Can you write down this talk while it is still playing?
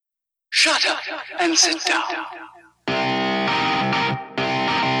Shut up and sit down.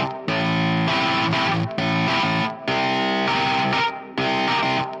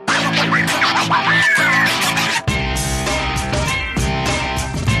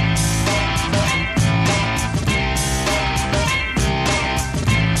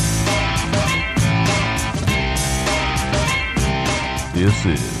 This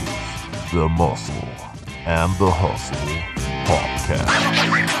is the Muscle and the Hustle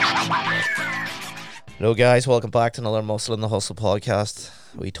podcast. Hello guys, welcome back to another Muscle and the Hustle podcast.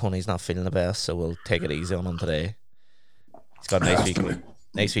 Tony's not feeling the best, so we'll take it easy on him today. He's got a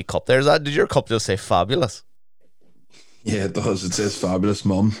nice wee cup. Did your cup just say fabulous? Yeah, it does. It says fabulous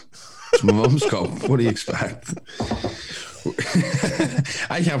mum. It's my mum's cup. What do you expect?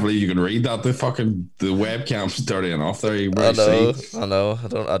 I can't believe you can read that. The webcam's dirty enough there. I know.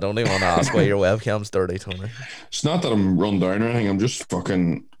 I don't even want to ask why your webcam's dirty, Tony. It's not that I'm run down or anything. I'm just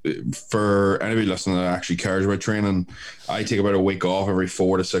fucking, for anybody listening that actually cares about training, I take about a week off every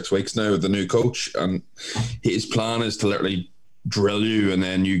 4 to 6 weeks now with the new coach, and his plan is to literally drill you and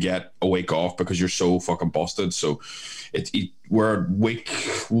then you get a week off because you're so fucking busted. So we're week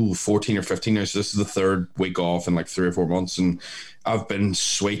 14 or 15 now, so this is the third week off in like 3 or 4 months, and I've been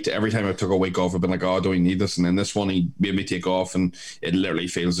sweet. Every time I took a week off, I've been like, oh, do we need this? And then this one, he made me take off, and it literally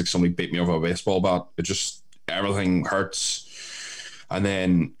feels like somebody beat me over a baseball bat. It just, everything hurts. And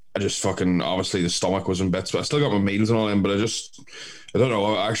then I just fucking, obviously the stomach was in bits, but I still got my meals and all in, but I don't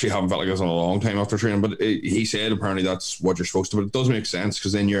know, I actually haven't felt like this in a long time after training, but he said apparently that's what you're supposed to, but it does make sense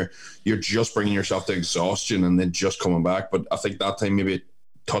because then you're just bringing yourself to exhaustion and then just coming back. But I think that time maybe it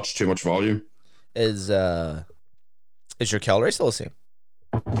touched too much volume. Is your calorie still the same?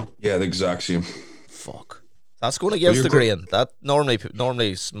 Yeah, the exact same. Fuck. That's going against the grain. That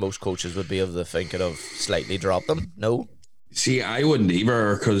normally most coaches would be of the thinking of slightly drop them. No? See, I wouldn't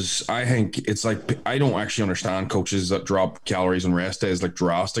either, because I think it's like, I don't actually understand coaches that drop calories on rest days like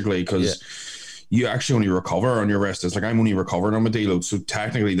drastically, because you actually only recover on your rest days. Like, I'm only recovering on my deload, so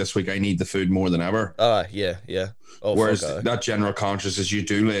technically this week I need the food more than ever. Yeah. Oh, whereas that general conscious is you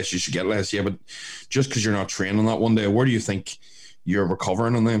do less, you should get less. Yeah, but just because you're not training that one day, where do you think you're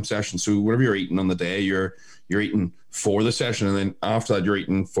recovering on them sessions? So whatever you're eating on the day, you're eating for the session, and then after that you're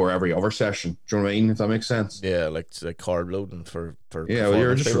eating for every other session. Do you know what I mean? If that makes sense. Yeah, like carb loading for yeah, well,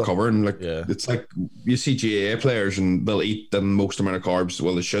 you're just recovering. Like, it's like you see GAA players and they'll eat the most amount of carbs,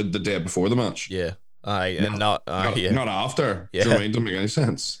 well, they should, the day before the match. Yeah. Not after. Yeah. Do you know what I mean? Doesn't make any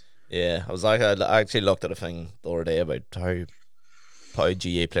sense. Yeah, I actually looked at a thing the other day about how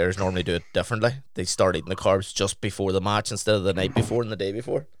GA players normally do it differently. They start eating the carbs just before the match instead of the night before and the day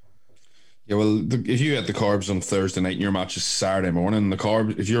before. Yeah, well, if you had the carbs on Thursday night and your match is Saturday morning, the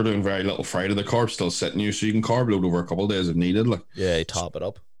carb, if you're doing very little Friday, the carb's still sitting you, so you can carb load over a couple of days if needed. Like, yeah, you top it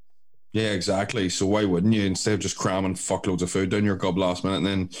up. Yeah, exactly. So why wouldn't you, instead of just cramming fuckloads of food down your gob last minute and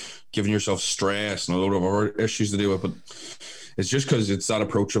then giving yourself stress and a load of other issues to deal with? But it's just because it's that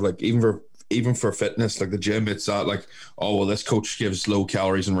approach of like, even for fitness, like the gym, it's that like, oh, well, this coach gives low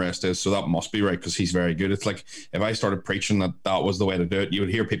calories and rest days, so that must be right because he's very good. It's like, if I started preaching that was the way to do it, you would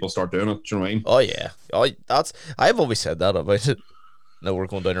hear people start doing it. Do you know what I mean? Oh yeah, I've always said that about it. No, we're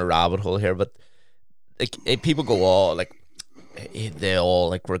going down a rabbit hole here, but like people go all like, they all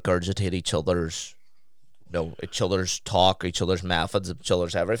like regurgitate each other's talk, each other's methods, each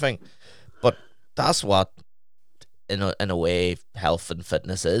other's everything. But that's what, in a way, health and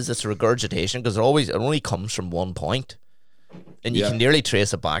fitness is. It's regurgitation because it only comes from one point, and you can nearly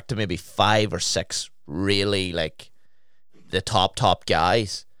trace it back to maybe 5 or 6 really like the top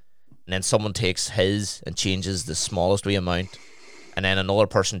guys, and then someone takes his and changes the smallest wee amount, and then another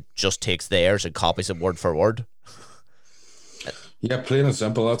person just takes theirs and copies it word for word. Yeah, plain and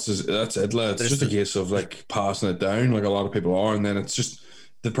simple. That's it. It's just a case of like passing it down, like a lot of people are, and then it's just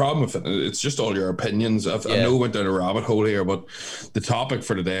the problem with it. It's just all your opinions. I know we went down a rabbit hole here, but the topic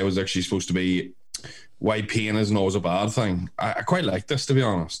for today was actually supposed to be why pain isn't always a bad thing. I quite like this, to be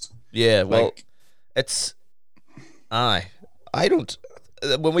honest. Yeah, well, I don't.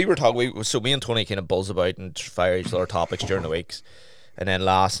 When we were talking, so me and Tony kind of buzz about and fire each other topics during the weeks, and then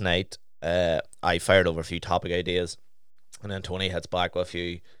last night, I fired over a few topic ideas. And then Tony hits back with a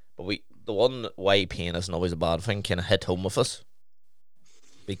few, but the one why pain isn't always a bad thing kind of hit home with us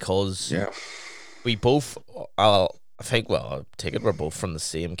because we both, I take it we're both from the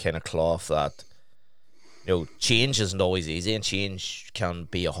same kind of cloth that, change isn't always easy and change can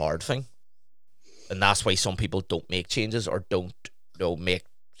be a hard thing, and that's why some people don't make changes or don't make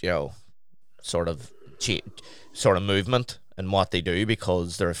sort of movement in what they do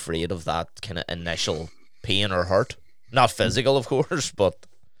because they're afraid of that kind of initial pain or hurt. Not physical, of course, but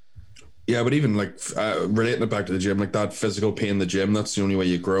Yeah, but even like relating it back to the gym, like that physical pain in the gym, that's the only way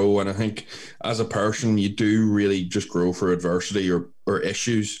you grow. And I think as a person, you do really just grow through adversity or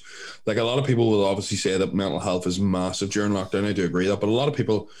issues. Like a lot of people will obviously say that mental health is massive during lockdown. I do agree with that. But a lot of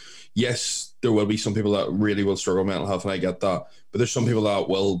people, yes, there will be some people that really will struggle with mental health, and I get that. But there's some people that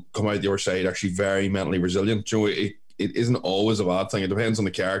will come out the other side actually very mentally resilient. You know, it isn't always a bad thing. It depends on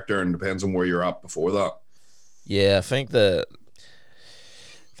the character and depends on where you're at before that. Yeah, I think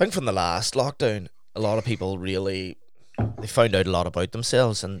from the last lockdown, a lot of people really they found out a lot about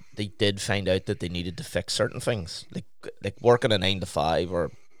themselves, and they did find out that they needed to fix certain things, like working a 9 to 5,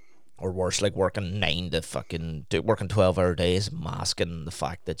 or worse, like working 12-hour days, masking the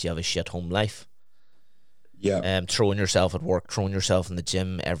fact that you have a shit home life. Yeah. Throwing yourself at work, throwing yourself in the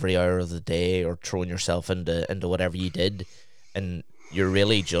gym every hour of the day, or throwing yourself into whatever you did, and you're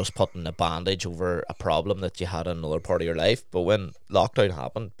really just putting a bandage over a problem that you had in another part of your life. But when lockdown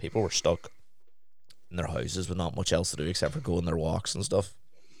happened, people were stuck in their houses with not much else to do except for going their walks and stuff.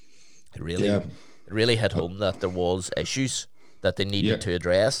 It really hit home that there was issues that they needed to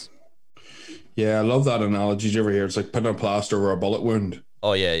address. Yeah, I love that analogy. Did you ever hear? It's like putting a plaster over a bullet wound.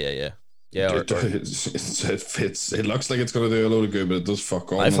 Oh yeah. Yeah, it looks like it's going to do a load of good, but it does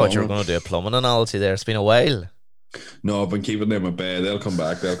fuck all. I thought you were going to do a plumbing analogy there. It's been a while. No, I've been keeping them at bay. They'll come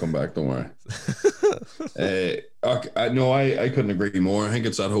back. Don't worry. I couldn't agree more. I think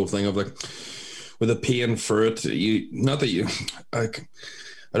it's that whole thing of like, with the pain for it.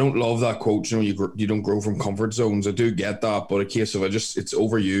 I don't love that quote. You know, you don't grow from comfort zones. I do get that, but a case of it's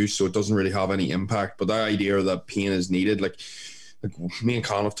overused, so it doesn't really have any impact. But that idea that pain is needed, like me and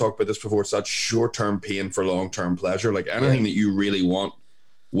Colin have talked about this before. It's that short-term pain for long-term pleasure. Like anything that you really want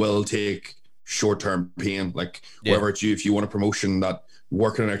will take short-term pain. Like whether it's you, if you want a promotion, that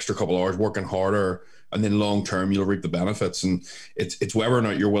working an extra couple hours, working harder, and then long-term you'll reap the benefits. And it's whether or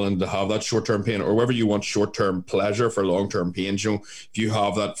not you're willing to have that short-term pain, or whether you want short-term pleasure for long-term pain. You know, if you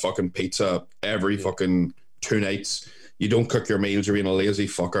have that fucking pizza every fucking 2 nights, you don't cook your meals, you're being a lazy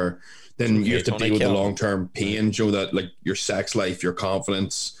fucker, then you have to deal with the long-term pain, Joe, that like your sex life, your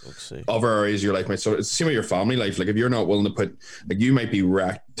confidence, other areas of your life. So it's the same with your family life. Like if you're not willing to put, like you might be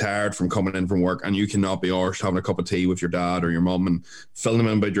tired from coming in from work and you cannot be arsed having a cup of tea with your dad or your mum and filling them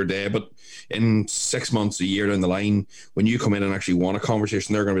in about your day. But in 6 months, a year down the line, when you come in and actually want a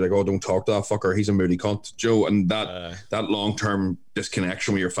conversation, they're going to be like, oh, don't talk to that fucker, he's a moody cunt, Joe. And that long-term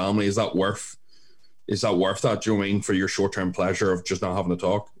disconnection with your family, is that worth that, do you know what I mean, for your short-term pleasure of just not having to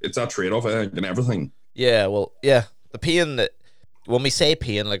talk? It's that trade-off, I think, and everything. Yeah, well, yeah. The pain, that when we say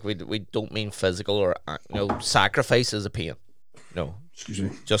pain, like we don't mean physical or, sacrifice is a pain. No. Excuse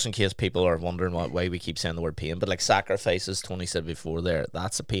me. Just in case people are wondering why we keep saying the word pain. But like sacrifice, as Tony said before there,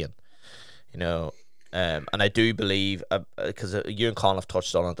 that's a pain. You know, and I do believe, because you and Colin have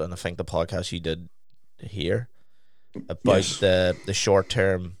touched on it, and I think the podcast you did here about the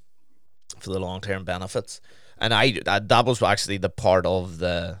short-term for the long-term benefits, and that was actually the part of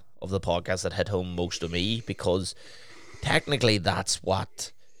the podcast that hit home most to me, because technically that's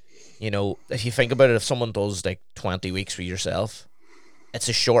what, if you think about it, if someone does like 20 weeks for yourself, it's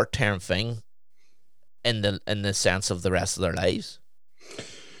a short-term thing in the sense of the rest of their lives.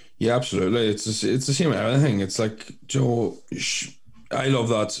 Yeah, absolutely. It's the same with everything. It's like, Joe, I love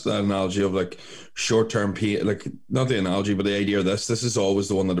that analogy of like short-term pain, like not the analogy, but the idea of this is always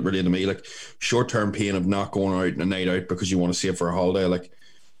the one that related to me, like short-term pain of not going out on a night out because you want to save for a holiday. Like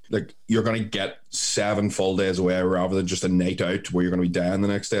you're going to get 7 full days away rather than just a night out where you're going to be dying the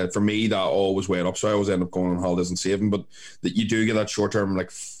next day. For me, that always weighed up. So I always end up going on holidays and saving, but that you do get that short-term like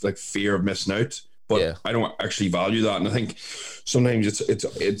fear of missing out. But I don't actually value that, and I think sometimes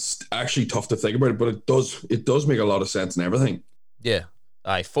it's actually tough to think about it, but it does make a lot of sense in everything. Yeah,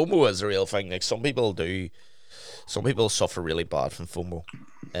 FOMO is a real thing. Like some people suffer really bad from FOMO.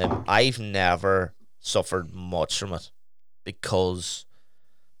 I've never suffered much from it because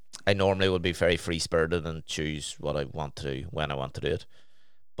I normally would be very free spirited and choose what I want to do when I want to do it.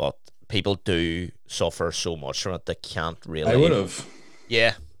 But people do suffer so much from it they can't really. I would have.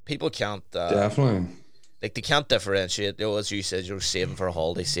 Yeah. People can't definitely, like they can't differentiate. As you said, you're saving for a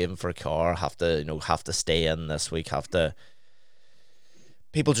holiday, saving for a car, have to stay in this week,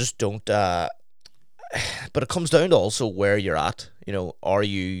 people just don't but it comes down to also where you're at. Are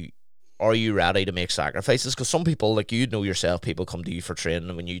you ready to make sacrifices? Because some people, like yourself, people come to you for training,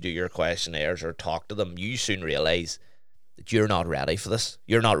 and when you do your questionnaires or talk to them, you soon realize that you're not ready for this.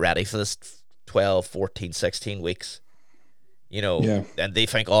 You're not ready for this 12, 14, 16 weeks. And they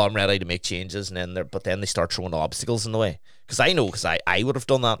think, oh, I'm ready to make changes, and then they start throwing obstacles in the way. Because I would have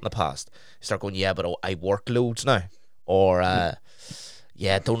done that in the past. I start going, yeah, but I work loads now, or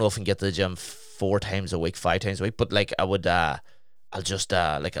yeah, I don't know if I can get to the gym 4 times a week, 5 times a week, but like I would, I'll just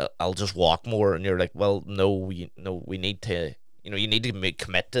I'll just walk more. And you're like, well, no, we need to. You need to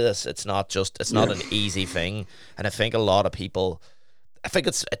commit to this. It's not an easy thing. And I think a lot of people, I think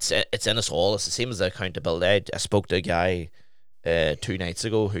it's in us all. It's the same as the accountability. I spoke to a guy 2 nights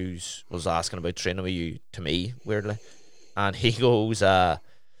ago who was asking about training with you, to me, weirdly. And he goes,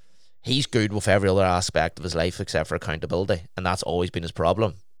 he's good with every other aspect of his life except for accountability. And that's always been his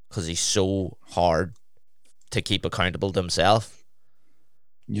problem, because he's so hard to keep accountable to himself.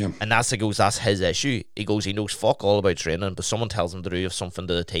 Yeah. And that's his issue. He goes, he knows fuck all about training, but someone tells him to do something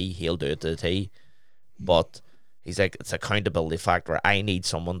to the T, he'll do it to the T. But he's like, it's accountability factor. I need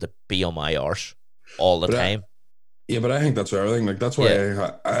someone to be on my arse all the time. But I think that's everything. Like, that's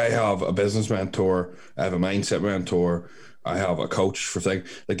why I have a business mentor, I have a mindset mentor, I have a coach for things.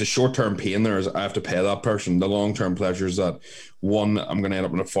 Like, the short-term pain there is I have to pay that person. The long-term pleasure is that, one, I'm going to end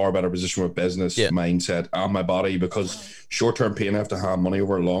up in a far better position with business, mindset, and my body, because short-term pain I have to have money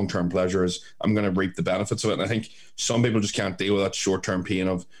over. Long-term pleasure is I'm going to reap the benefits of it. And I think some people just can't deal with that short-term pain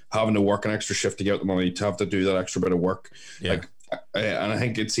of having to work an extra shift to get the money, to have to do that extra bit of work. Yeah. Like, and I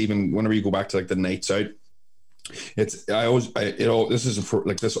think it's even whenever you go back to like the nights out, this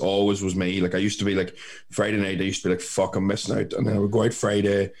always was me. Like, I used to be like, Friday night I used to be like, fuck, I'm missing out. And then I would go out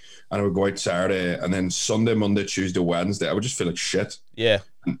Friday, and I would go out Saturday, and then Sunday, Monday, Tuesday, Wednesday I would just feel like shit. Yeah.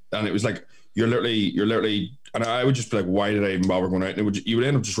 And it was like, you're literally, and I would just be like, why did I even bother going out? And you would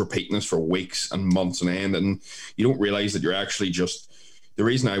end up just repeating this for weeks and months on end, and you don't realize that you're actually just, the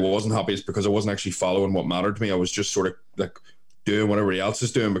reason I wasn't happy is because I wasn't actually following what mattered to me. I was just sort of like doing what everybody else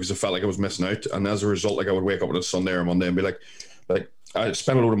is doing because I felt like I was missing out. And as a result, like, I would wake up on a Sunday or Monday and be like I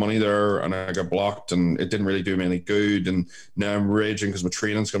spent a load of money there and I got blocked and it didn't really do me any good. And now I'm raging because my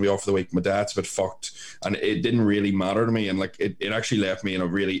training's going to be off for the week. My dad's a bit fucked, and it didn't really matter to me. And like, it actually left me in a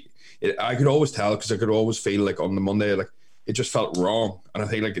really, I could always tell, because I could always feel like on the Monday, like, it just felt wrong. And I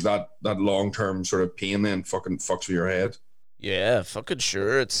think like that long-term sort of pain then fucking fucks with your head. Yeah, fucking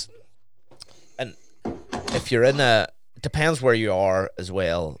sure. And if you're it depends where you are as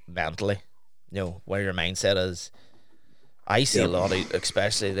well mentally, where your mindset is. I see a lot of,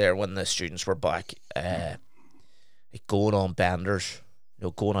 especially there when the students were back, going on benders,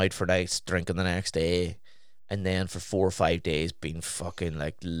 going out for nights, drinking the next day, and then for 4 or 5 days being fucking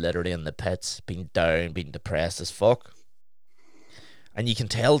like literally in the pits, being down, being depressed as fuck. And you can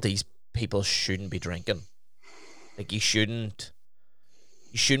tell these people shouldn't be drinking. Like, you shouldn't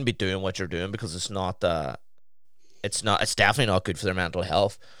be doing what you're doing, because it's definitely not good for their mental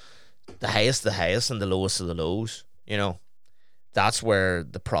health. The highest and the lowest of the lows, that's where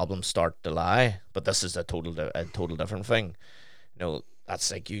the problems start to lie. But this is a total different thing. That's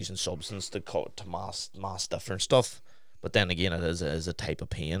like using substance to mask different stuff. But then again, it is a type of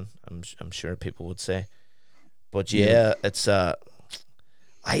pain, I'm sure people would say. But yeah, it's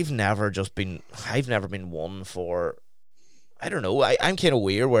I've never been one for, I don't know, I'm kind of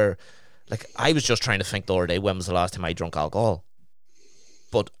weird where, like, I was just trying to think the other day, when was the last time I drank alcohol?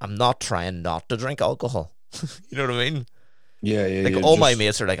 But I'm not trying not to drink alcohol. You know what I mean? Yeah. Like, all my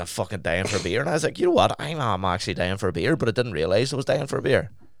mates are like, I'm fucking dying for a beer. And I was like, you know what? I'm actually dying for a beer, but I didn't realize I was dying for a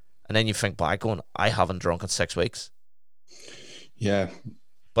beer. And then you think back going, I haven't drunk in 6 weeks. Yeah.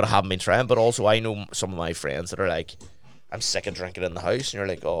 But I haven't been trying. But also, I know some of my friends that are like, I'm sick of drinking in the house. And you're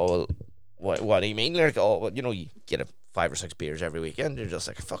like, oh, well, what do you mean? They're like, oh, well, you get 5 or 6 beers every weekend. You're just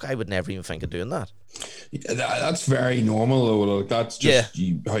like, fuck, I would never even think of doing that. Yeah, that's very normal, though. Like, that's just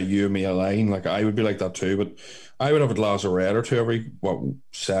how you and me align. Like, I would be like that too, but I would have a glass of red or two every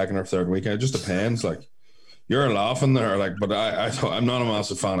second or third weekend. It just depends. Like, you're laughing there, like, but I'm not a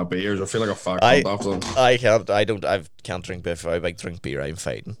massive fan of beers. I feel like a fat cunt after them. I can't drink beer. If I drink beer, I'm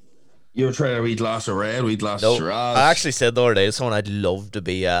fighting. You were trying a wee glass of red, wee glass of Shiraz. I actually said the other day to someone, I'd love to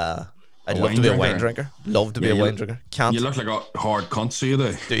be a wine drinker. Love to be a wine drinker. Can't. You look like a hard cunt, so you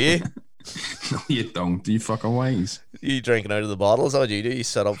do. Do you? No, you don't. You fucking wise. You drinking out of the bottle? Is that what you do? You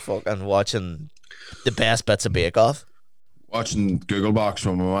sit up fucking watching the best bits of Bake Off? Watching Googlebox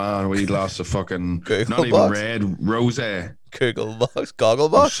from a man, wee glass of fucking not even red, rosé.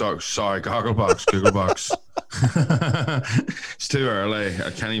 Gogglebox? Oh, sorry, Gogglebox, Googlebox. It's too early.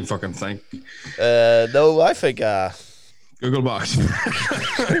 I can't even fucking think. No, I think Googlebox.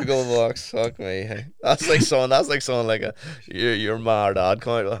 Googlebox, fuck me. That's like someone like a your ma or dad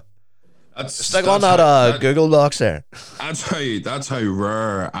comment. Stick on that Google Docs there. That's how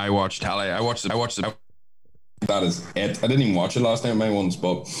rare I watch telly. I watched that is it. I didn't even watch it last night, my ones,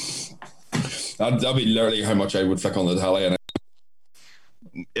 but that'd be literally how much I would flick on the telly. And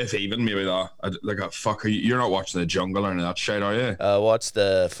if even maybe that. Like a fuck. You're not watching The Jungle or any of that shit, are you? Watched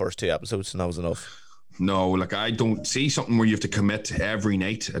the first 2 episodes and that was enough. No, like I don't see something where you have to commit every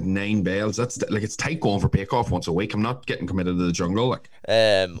night at 9 bells. That's like it's tight going for Bake Off once a week. I'm not getting committed to The Jungle. Like,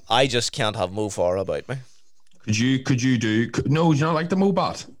 I just can't have Mo Farah about me. Could you do? No, do you not like the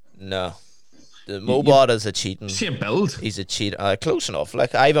Mobot? No. The Mobot is a cheating. See a build. He's a cheat. Close enough.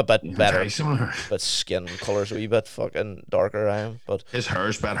 Like I have a bit better, Very similar. but skin color's a wee bit fucking darker. I am, but His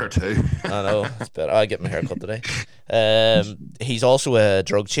hair's better too. I know it's better. I get my hair cut today. He's also a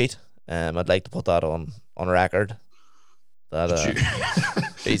drug cheat. I'd like to put that on record. That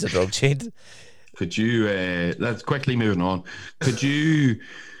he's a drug cheat. Could you? Let's quickly moving on. Could you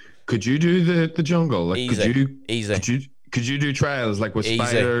do the Jungle? Like, Easy. Could you do trials like with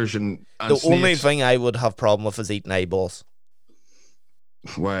spiders and the snakes? only thing I would have problem with is eating eyeballs.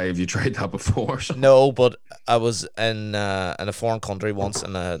 Why have you tried that before? No, but I was in a foreign country once,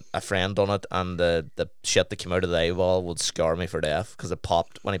 and a friend done it, and the shit that came out of the eyeball would scar me for death because it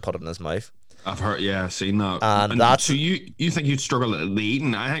popped when he put it in his mouth. I've heard, yeah, I've seen that. And that's so you think you'd struggle at the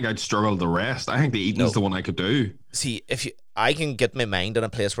eating? I think I'd struggle the rest. I think the eating's the one I could do. See, I can get my mind in a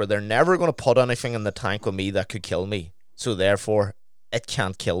place where they're never going to put anything in the tank with me that could kill me. So therefore, it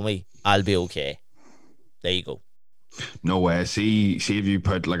can't kill me. I'll be okay. There you go. No way. See if you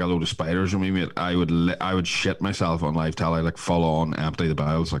put like a load of spiders on me, mate. I would shit myself on live tally, like full on empty the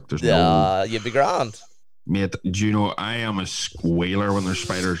bowels. Like there's no. You'd be grand, mate. Do you know I am a squealer when there's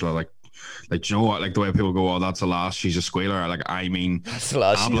spiders? Like do you know what? Like the way people go, oh, that's the last. She's a squealer. Like I mean, that's the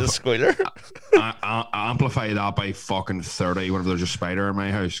last. She's a squealer. I amplify that by fucking 30 whenever there's a spider in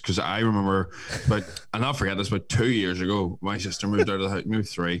my house. Because I remember, but I'll not forget this. About 2 years ago, my sister moved out of the house, moved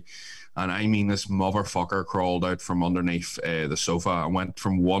 3. And I mean, this motherfucker crawled out from underneath the sofa and went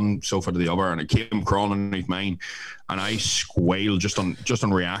from one sofa to the other, and it came crawling underneath mine, and I squealed just on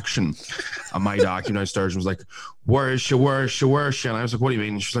reaction. And my dad came downstairs and was like, "Where is she? Where is she? Where is she?" And I was like, "What do you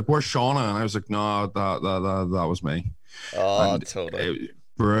mean?" And she's like, "Where's Shauna?" And I was like, "No, that was me." Oh, and totally.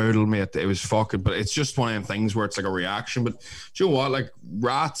 Brutal, mate. It was fucking, but it's just one of them things where it's like a reaction. But do you know what? Like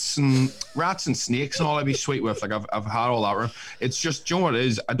rats and snakes and all, I'd be sweet with. Like I've had all that. It's just, do you know what it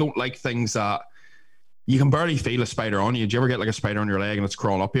is? I don't like things that you can barely feel a spider on you. Do you ever get like a spider on your leg and it's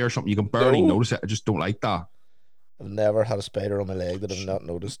crawling up here or something? You can barely notice it. I just don't like that. I've never had a spider on my leg that I've not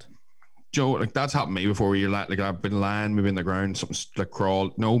noticed. Joe, like that's happened to me before. Where you're like I've been lying maybe in the ground, something like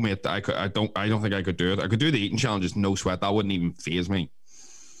crawled. No, mate, I don't think I could do it. I could do the eating challenges, no sweat. That wouldn't even faze me.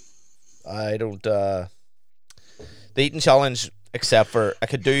 I don't the eating challenge, except for I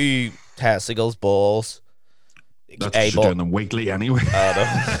could do testicles, balls. That's what you're doing them weekly anyway.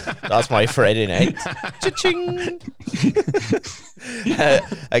 That's my Friday night. Cha-ching.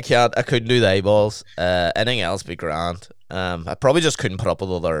 I couldn't do the eyeballs. Anything else be grand. I probably just couldn't put up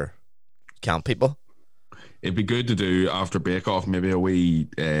with other camp people. It'd be good to do after Bake Off, maybe a wee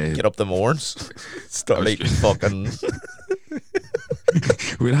get up the morns, start eating fucking.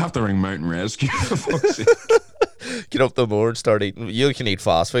 We'd have to ring Mountain Rescue. Get up the morns, start eating. You can eat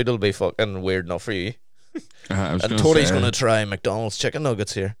fast food. It'll be fucking weird enough for you. And Tony's going to try McDonald's chicken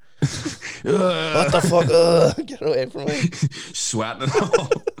nuggets here. What the fuck? Get away from me. Sweating it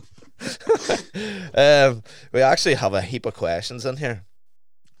all. We actually have a heap of questions in here.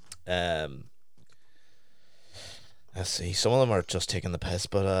 Let's see. Some of them are just taking the piss,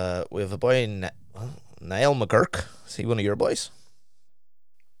 but we have a boy, Niall McGurk. Is he one of your boys?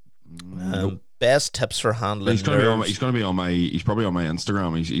 Nope. Best tips for handling he's probably on my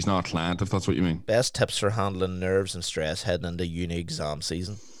Instagram. He's not a client, if that's what you mean. Best tips for handling nerves and stress heading into uni exam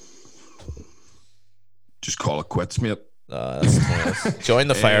season. Just call it quits, mate. Join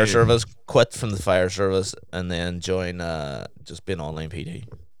the fire service, quit from the fire service, and then join just be an online PD.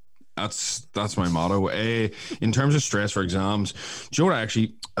 That's my motto. In terms of stress for exams, do you know what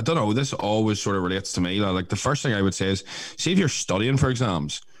I don't know, this always sort of relates to me. Like the first thing I would say is, see if you're studying for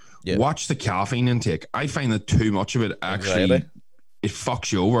exams, watch the caffeine intake. I find that too much of it actually it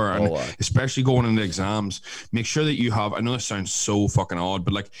fucks you over, and especially going into exams, make sure that you have, I know this sounds so fucking odd,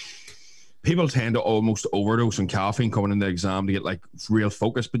 but like people tend to almost overdose on caffeine coming into the exam to get like real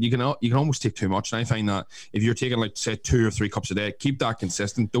focus, but you can almost take too much. And I find that if you're taking like say 2 or 3 cups a day, keep that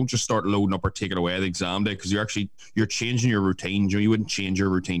consistent. Don't just start loading up or taking away the exam day, because you're changing your routine. You wouldn't change your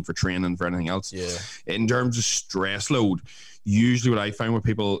routine for training for anything else. Yeah. In terms of stress load, usually what I find with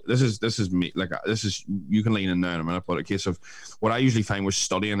people, this is me, like this is, you can lean in now in a minute, but a case of what I usually find with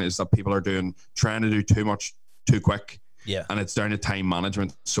studying is that people are trying to do too much too quick. Yeah. And it's down to time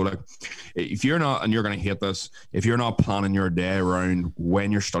management. So like, if you're not, and you're going to hate this, if you're not planning your day around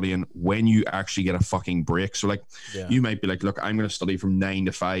when you're studying, when you actually get a fucking break. So like, you might be like, look, I'm going to study from 9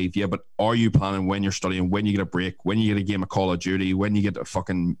 to 5. Yeah, but are you planning when you're studying, when you get a break, when you get a game of Call of Duty, when you get a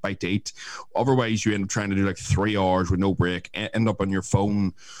fucking bite to eat? Otherwise, you end up trying to do like 3 hours with no break, end up on your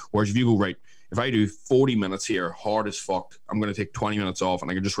phone. Whereas if you go, right, if I do 40 minutes here, hard as fuck, I'm going to take 20 minutes off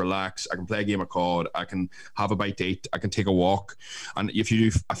and I can just relax. I can play a game of COD. I can have a bite to eat. I can take a walk. And if you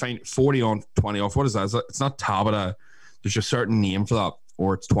do, I find 40 on, 20 off. What is that? It's not Tabata. There's a certain name for that.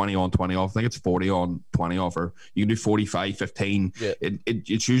 Or it's 20 on, 20 off. I think it's 40 on, 20 off. Or you can do 45, 15. Yeah.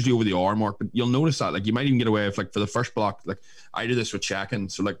 It's usually over the hour mark. But you'll notice that. Like, you might even get away with, like, for the first block, like, I do this with check-in.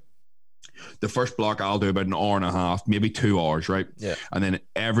 So, like, the first block I'll do about an hour and a half, maybe 2 hours, right? Yeah. And then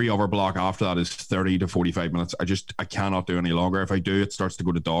every other block after that is 30 to 45 minutes. I cannot do any longer. If I do, it starts to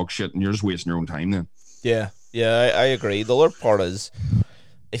go to dog shit, and you're just wasting your own time then. Yeah, I agree. The other part is,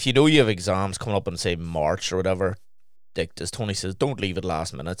 if you know you have exams coming up in, say, March or whatever, like, as Tony says, don't leave it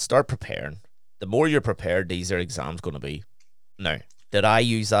last minute. Start preparing. The more you're prepared, the easier exams going to be. Now, did I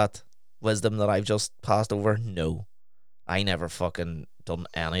use that wisdom that I've just passed over? No. I never fucking done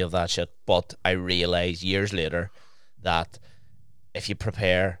any of that shit, but I realised years later that if you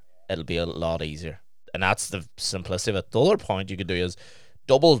prepare, it'll be a lot easier. And that's the simplicity of it. The other point you could do is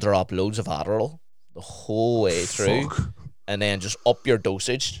double drop loads of Adderall the whole way through. And then just up your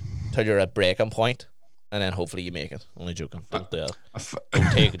dosage till you're at breaking point, and then hopefully you make it. Only joking. Don't do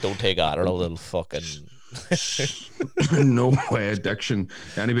that. Don't take Adderall. It'll fucking no way. Addiction.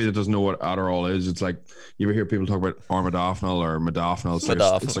 Anybody that doesn't know what Adderall is, it's like, you ever hear people talk about armodafinil or modafinil?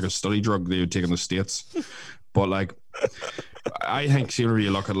 It's like a study drug they would take in the States. But like, I think, see, whenever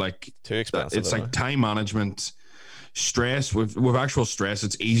you look at, like, too expensive, it's like time management, stress. With actual stress,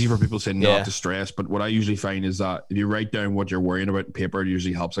 it's easy for people to say not to stress, but what I usually find is that if you write down what you're worrying about in paper, it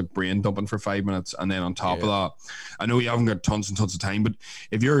usually helps, like brain dumping for 5 minutes. And then on top of that, I know you haven't got tons and tons of time, but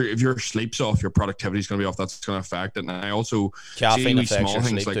if your sleep's off, your productivity is going to be off. That's going to affect it. And I also caffeine affects small your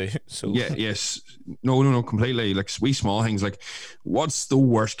things sleep like too. So. No, completely. Like, wee small things, like, what's the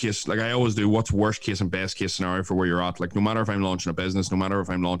worst case? Like, I always do, what's worst case and best case scenario for where you're at? Like, no matter if I'm launching a business, no matter if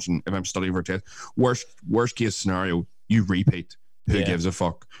I'm studying for a test, worst case scenario, you repeat. Who gives a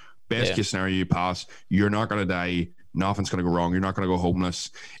fuck? Best case scenario, you pass. You're not going to die. Nothing's going to go wrong. You're not going to go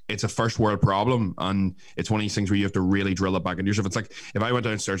homeless. It's a first world problem, and it's one of these things where you have to really drill it back into yourself. It's like if I went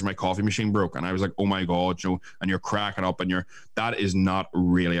downstairs and my coffee machine broke and I was like, oh my God, and you're cracking up, and that is not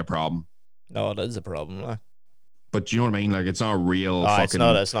really a problem. No, it is a problem. But you know what I mean? Like, it's not a real fucking...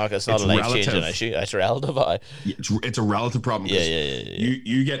 It's not a life-changing issue. It's relative. It's a relative problem. Yeah.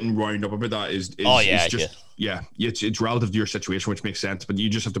 You getting wound up about that is it's relative to your situation, which makes sense, but you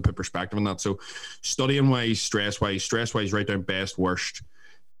just have to put perspective on that. So studying wise, stress wise, write down best, worst,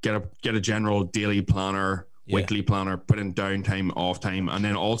 get a general daily planner, weekly planner, put in downtime, off time, and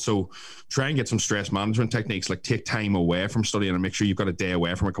then also try and get some stress management techniques, like take time away from studying and make sure you've got a day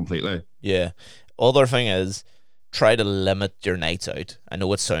away from it completely. Yeah. Other thing is, try to limit your nights out. I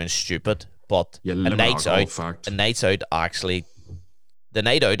know it sounds stupid, but a night out actually, the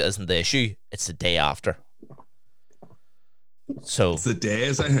night out isn't the issue, it's the day after. So it's the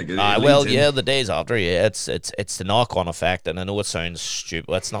days, I think. The days after, it's the knock-on effect, and I know it sounds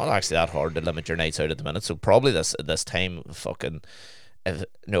stupid. It's not actually that hard to limit your nights out at the minute. So probably this time,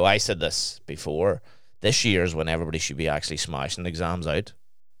 I said this before. This year is when everybody should be actually smashing exams out,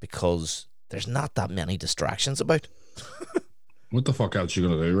 because there's not that many distractions about. What the fuck else you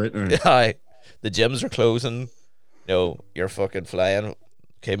gonna do right now? Yeah, the gyms are closing. You're fucking flying.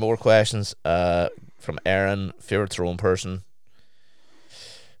 Okay, more questions. From Aaron, favorite throwing person.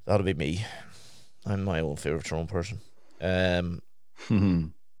 That'll be me. I'm my own favorite throwing person. From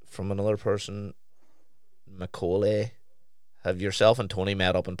another person, Macaulay. Have yourself and Tony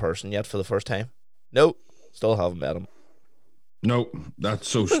met up in person yet for the first time? No, still haven't met him. No, that's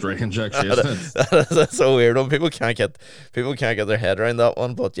so strange, actually, isn't it? That's so weird. People can't get their head around that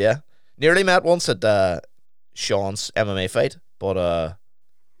one. But yeah, nearly met once at Sean's MMA fight, but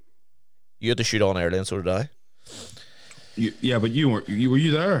you had to shoot on early, and so did I. But were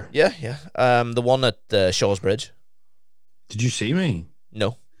you there? Yeah. The one at Shaw's Bridge. Did you see me?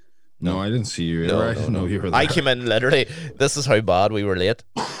 No, I didn't see you. No, I didn't know you were there. I came in literally. This is how bad we were late.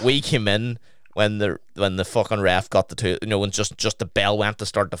 We came in when the fucking ref got when just the bell went to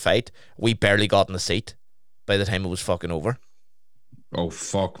start the fight. We barely got in the seat by the time it was fucking over. Oh,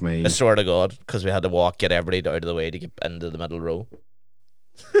 fuck me. I swear to God, because we had to get everybody out of the way to get into the middle row.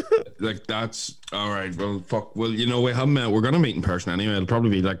 Like that's all right. Well, fuck. Well, you know we haven't met. We're gonna meet in person anyway. It'll probably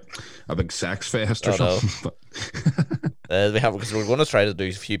be like a big sex fest or Oh, no. something. We have because we're going to try to do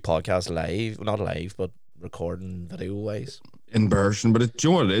a few podcasts live, not live, but recording video wise. In person, but do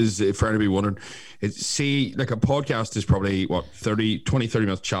you know what it is? For anybody wondering, see, like a podcast is probably what 30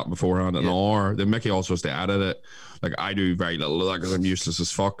 minutes chat beforehand, an hour. Then Mickey also has to edit it. Like I do very little of that because I'm useless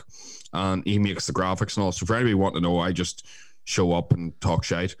as fuck, and he makes the graphics and all. So for anybody wanting to know, I just show up and talk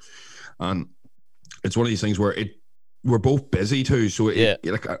shite, and it's one of these things where we're both busy too. So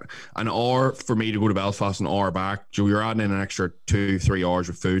like an hour for me to go to Belfast, an hour back. So you're adding in an extra 2-3 hours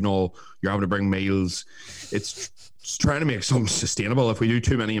with food and all. You're having to bring meals. It's trying to make something sustainable. If we do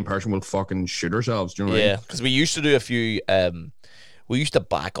too many in person, we'll fucking shoot ourselves. Do you know what I mean? Yeah, because we used to do a few. We used to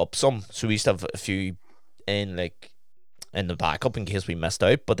back up some, so we used to have a few in the backup in case we missed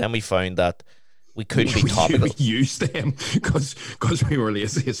out. But then we found that we couldn't be topical. We used them because we were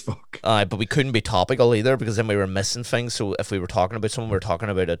lazy as fuck. But we couldn't be topical either because then we were missing things. So if we were talking about something, we were talking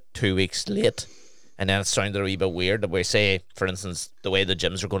about it 2 weeks late, and then it sounded a wee bit weird that we say, for instance, the way the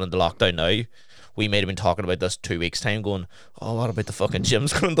gyms are going into lockdown now. We might have been talking about this 2 weeks' time going, oh, what about the fucking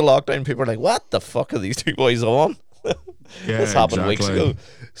gyms going into lockdown? People are like, what the fuck are these two boys on? This happened weeks ago.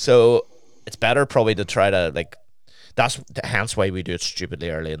 So it's better probably to try to, like, that's hence why we do it stupidly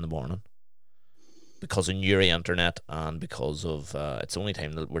early in the morning. Because of Newry internet and because of, it's the only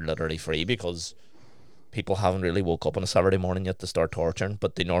time that we're literally free because people haven't really woke up on a Saturday morning yet to start torturing,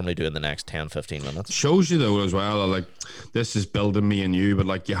 but they normally do in the next 10-15 minutes. Shows you though as well, like this is building me and you, but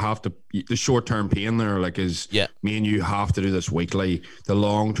like you have to, the short-term pain there like is me and you have to do this weekly. The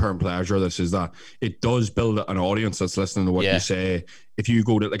long-term pleasure of this is that it does build an audience that's listening to what you say. If you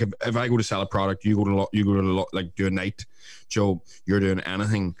go to, like, if I go to sell a product, you go to like do a night, Joe, you're doing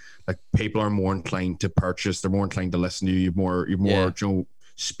anything, like people are more inclined to purchase, they're more inclined to listen to you, you're more Joe,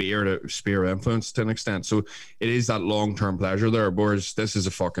 spear of influence to an extent. So it is that long-term pleasure there, whereas this is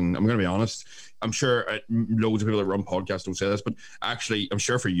a fucking, I'm gonna be honest, I'm sure loads of people that run podcasts don't say this, but actually I'm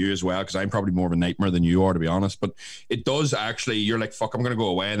sure for you as well, because I'm probably more of a nightmare than you are, to be honest, but it does actually, you're like, fuck, I'm gonna go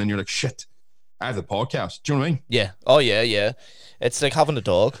away, and then you're like, shit, I have the podcast. Do you know what I mean? Yeah. Oh yeah. It's like having a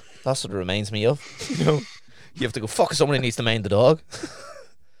dog. That's what it reminds me of. You know, you have to go, fuck, somebody needs to mind the dog.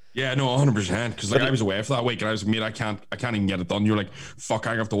 Yeah, no, 100%. Because like I was away for that week, and I was, mate, I can't even get it done. You're like, fuck,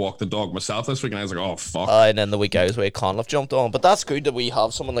 I have to walk the dog myself this week, and I was like, oh fuck. And then the week I was away, Conliffe jumped on. But that's good that we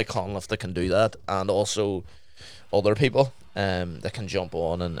have someone like Conliffe that can do that, and also other people that can jump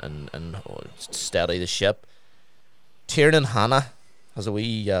on and steady the ship. Tiernan Hannah has a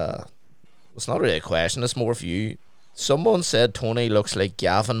wee. It's not really a question. It's more for you. Someone said Tony looks like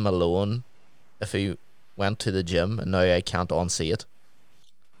Gavin Malone if he went to the gym, and now I can't unsee it.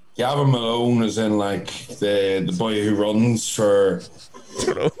 Gavin Malone is in like the boy who runs for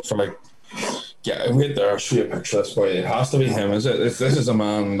like, yeah, wait there, I'll show you a picture of this boy. It has to be him, is it? This is a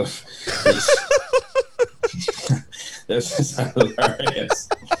man. This is hilarious.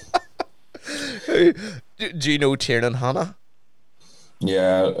 Do you know Tiernan Hannah?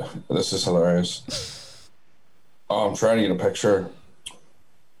 Yeah, this is hilarious. Oh, I'm trying to get a picture.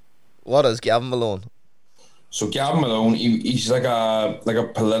 What is Gavin Malone? So Gavin Malone, he's like a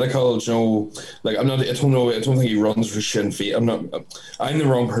political, you know, like I don't think he runs for Sinn Féin. I'm the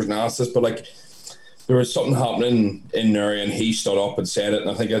wrong person to ask this, but like there was something happening in Newry and he stood up and said it,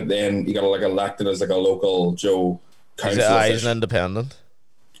 and I think then he got like elected as like a local council. He's an independent.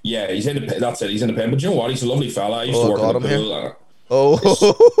 Yeah, he's independent. That's it. He's independent. But you know what? He's a lovely fella. I used to work in the pool.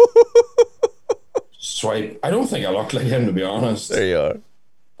 Swipe. I don't think I look like him, to be honest. There you are.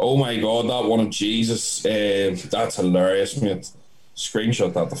 Oh my god, that one of Jesus. That's hilarious, mate.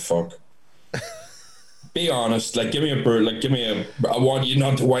 Screenshot that the fuck. Be honest, like give me a bird, like give me a. I want you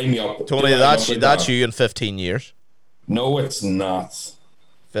not to wind me up. Tony, that's you in 15 years. No, it's not.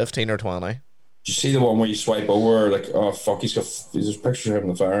 15 or 20. Do you see the one where you swipe over, like, oh fuck, he's a picture of him in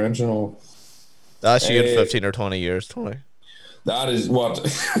the fire engine. Oh. That's you in 15 or 20 years, Tony. That is what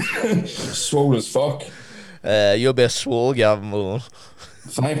swole as fuck. You'll be a swole, Gavin Malone.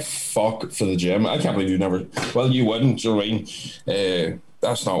 Thank fuck for the gym. I can't believe you never. Well, you wouldn't. Do you know what I mean?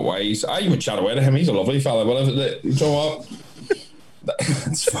 That's not wise. I would chat away to him. He's a lovely fella. But you know what?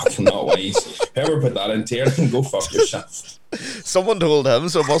 That's fucking not wise. Whoever put that in tier, go fuck yourself. Someone told him,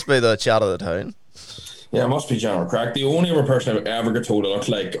 so it must be the chat of the town. Yeah, it must be General Crack. The only other person I've ever got told it looked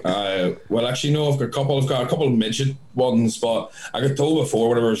like, well, actually, no, I've got a couple of midget ones, but I got told before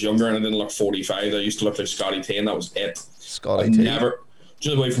when I was younger and I didn't look 45, I used to look like Scotty T, and that was it. Scotty T. Never,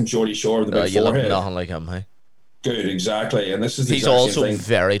 just away from Geordie Shore with the big you forehead. look nothing like him, hey? Good, exactly. And this is he's also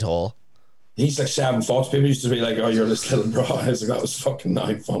very tall. He's like 7 foot. People used to be like, "Oh, you're this little bro." I was like, that was fucking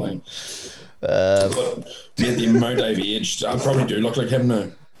not funny. But the amount I've aged, I probably do look like him now.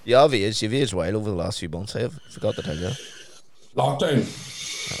 Yeah, you've aged well over the last few months. I forgot to tell you. Lockdown.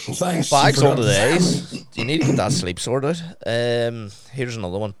 Thanks. Bags on the days. You need to get that sleep sorted. Here's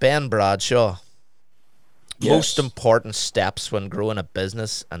another one. Ben Bradshaw. Yes. Most important steps when growing a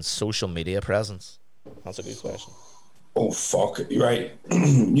business and social media presence. That's a good question. Oh, fuck. You're right.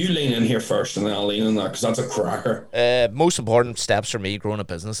 You lean in here first and then I'll lean in that because that's a cracker. Most important steps for me growing a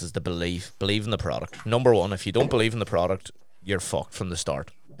business is to believe in the product. Number one, if you don't believe in the product, you're fucked from the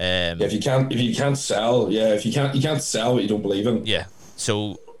start. If you can't sell, you can't sell what you don't believe in. Yeah.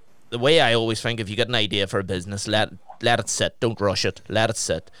 So the way I always think, if you get an idea for a business, let it sit. Don't rush it. Let it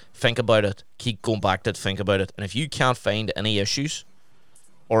sit. Think about it. Keep going back to it. Think about it. And if you can't find any issues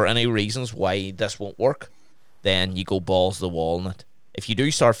or any reasons why this won't work, then you go balls to the wall on it. If you do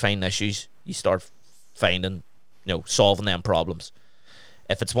start finding issues, you start finding, solving them problems.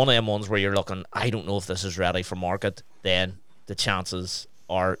 If it's one of them ones where you're looking, I don't know if this is ready for market, then the chances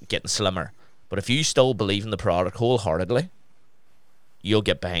are getting slimmer. But if you still believe in the product wholeheartedly, you'll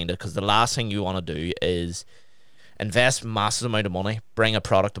get behind it, because the last thing you want to do is invest massive amount of money, bring a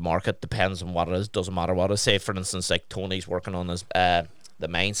product to market, depends on what it is, doesn't matter what it is. Say, for instance, like Tony's working on his the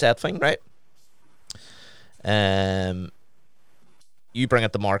mindset thing, right? You bring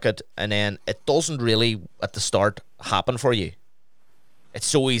it to market and then it doesn't really at the start happen for you. It's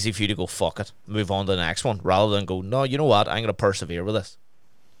so easy for you to go fuck it, move on to the next one, rather than go, no, you know what, I'm going to persevere with this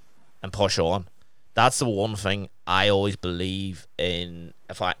and push on. That's the one thing I always believe in.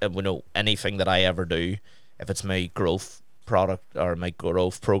 If I anything that I ever do, if it's my growth product or my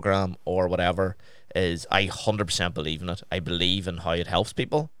growth program or whatever, is I 100% believe in it. I believe in how it helps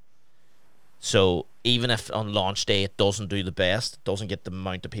people. So even if on launch day it doesn't do the best, doesn't get the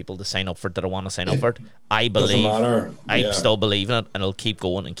amount of people to sign up for it that I want to sign up for it, I believe, I still believe in it, and I'll keep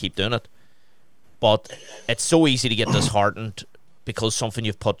going and keep doing it. But it's so easy to get disheartened because something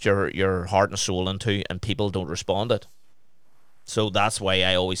you've put your heart and soul into and people don't respond it. So that's why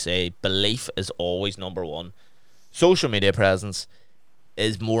I always say belief is always number one. Social media presence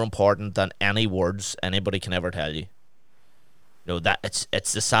is more important than any words anybody can ever tell you. That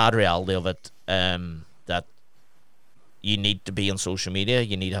it's the sad reality of it, that you need to be on social media.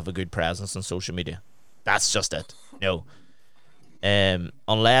 You need to have a good presence on social media. That's just it.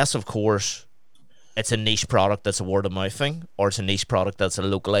 Unless, of course, it's a niche product that's a word of mouth thing, or it's a niche product that's a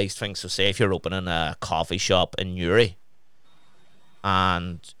localized thing. So say if you're opening a coffee shop in Newry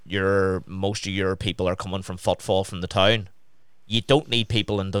and most of your people are coming from footfall from the town, you don't need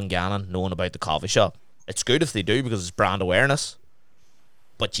people in Dungannon knowing about the coffee shop. It's good if they do because it's brand awareness,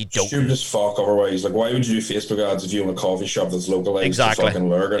 but you don't. Stupid as fuck otherwise. Like, why would you do Facebook ads if you own a coffee shop that's localized? Exactly. To fucking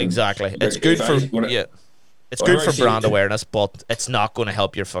Lurgan? Exactly. It's good for It's good for brand awareness, but it's not going to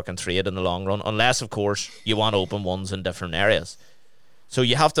help your fucking trade in the long run, unless, of course, you want to open ones in different areas. So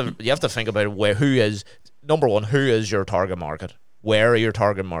you have to think about who is your target market? Where are your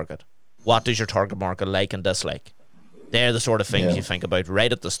target market? What does your target market like and dislike? They're the sort of things you think about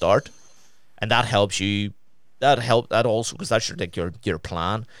right at the start. And that helps you. That also, because that's your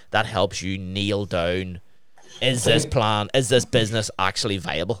plan. That helps you nail down: is this business actually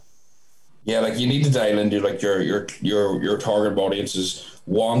viable? Yeah, like you need to dial into like your target audience's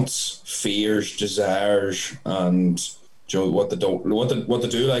wants, fears, desires, and what they do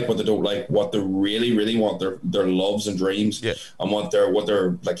like, what they don't like, what they really want, their loves and dreams, and what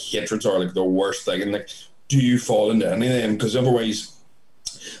their like hatreds are, like their worst thing, and like, do you fall into any of them? Because otherwise,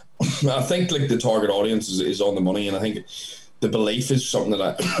 I think like the target audience is on the money, and I think the belief is something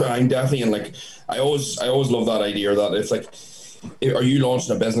that I'm definitely in. Like I always love that idea that it's like, are you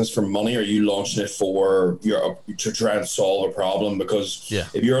launching a business for money, or are you launching it to try and solve a problem? Because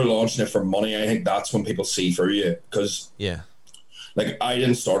if you're launching it for money, I think that's when people see through you. Because like I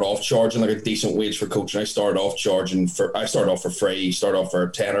didn't start off charging like a decent wage for coaching. I started off for free, start off for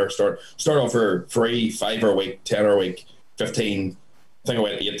tenner, start off for free, $5 a week, $10 a week, 15. I think I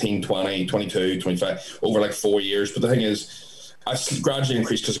went 18, 20, 22, 25 over like 4 years. But the thing is, I gradually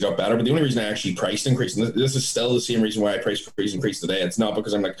increased because it got better. But the only reason I actually priced increased, and this is still the same reason why I price increase today. It's not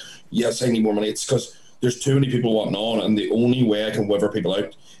because I'm like, yes, I need more money. It's because there's too many people wanting on, and the only way I can wither people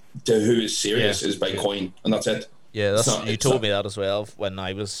out to who is serious is by coin, and that's it. Yeah, you told me that as well when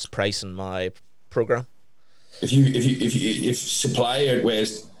I was pricing my program. If supply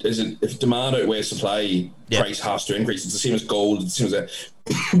outweighs, if demand outweighs supply, price has to increase. It's the same as gold. It's the same as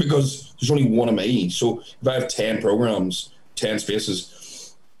that, because there's only one of me. So if I have 10 programs, 10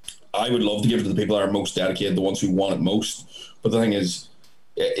 spaces, I would love to give it to the people that are most dedicated, the ones who want it most. But the thing is,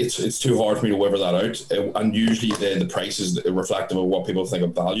 it's too hard for me to weather that out. And usually the price is reflective of what people think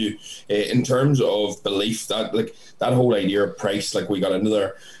of value. In terms of belief, that whole idea of price, like we got into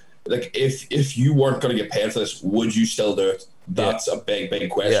there, like if you weren't going to get paid for this, would you still do it? That's a big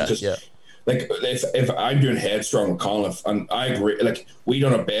question. Like if I'm doing Headstrong with Conliffe, and I agree, like we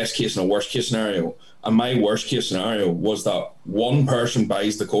done a best case and a worst case scenario, and my worst case scenario was that one person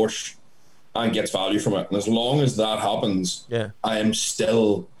buys the course and gets value from it, and as long as that happens, I am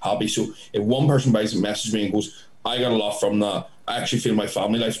still happy. So if one person buys it, messages me and goes, I got a lot from that, I actually feel my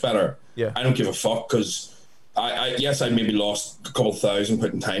family life's better, I don't give a fuck, because I maybe lost a couple thousand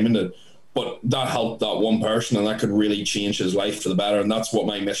putting time into it, but that helped that one person, and that could really change his life for the better. And that's what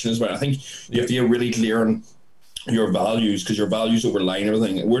my mission is about. I think you have to get really clear on your values, because your values overline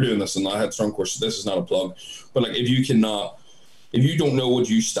everything. We're doing this in the Headstrong course, so this is not a plug, but like if you don't know what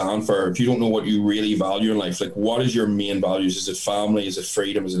you stand for, if you don't know what you really value in life, like what is your main values? Is it family? Is it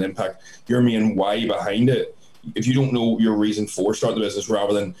freedom? Is it impact? Your main why behind it. If you don't know your reason for starting the business,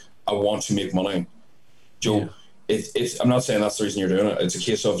 rather than I want to make money, Joe, it's I'm not saying that's the reason you're doing it. It's a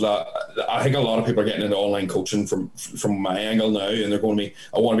case of that. I think a lot of people are getting into online coaching from my angle now, and they're going to be,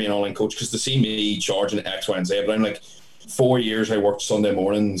 I want to be an online coach because they see me charging X, Y, and Z. But I'm like, 4 years I worked Sunday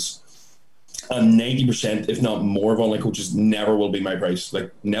mornings, and 90%, if not more, of online coaches never will be my price.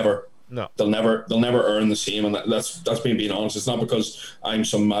 Like never. No, they'll never earn the same, and that's me being honest. It's not because I'm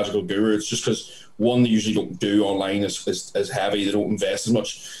some magical guru. It's just because one, they usually don't do online as heavy. They don't invest as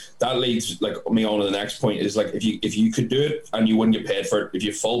much. That leads me on to the next point, is like if you could do it and you wouldn't get paid for it, if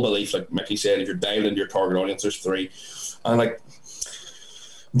you have full belief, like Mickey said, if you're dialed into your target audience, there's 3, and like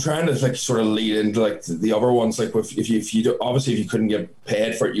I'm trying to sort of lead into the other ones, like if you do, obviously if you couldn't get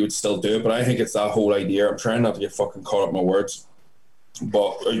paid for it, you would still do it. But I think it's that whole idea. I'm trying not to get fucking caught up in my words.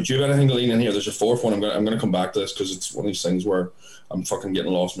 But do you have anything to lean in here? There's a 4th one. I'm gonna come back to this because it's one of these things where I'm fucking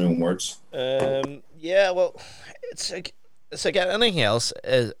getting lost in my own words. Yeah, well, it's like anything else.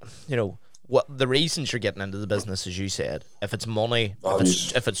 What the reasons you're getting into the business, as you said. If it's money,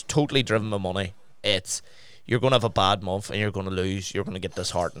 if it's totally driven by money, you're gonna have a bad month and you're gonna lose. You're gonna get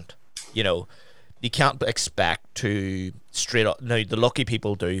disheartened. You can't expect to straight up. Now, the lucky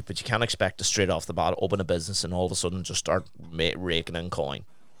people do, but you can't expect to straight off the bat open a business and all of a sudden just start raking in coin.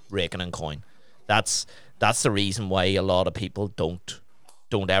 That's the reason why a lot of people don't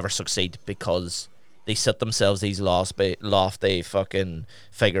ever succeed, because they set themselves these lofty fucking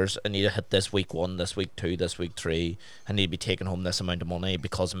figures. I need to hit this week 1, this week 2, this week 3. I need to be taking home this amount of money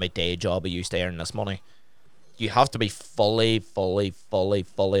because of my day job. I used to earn this money. You have to be fully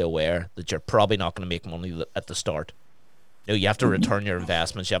aware that you're probably not going to make money at the start. You have to return your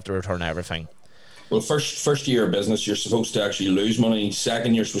investments. You have to return everything. Well, first year of business, you're supposed to actually lose money.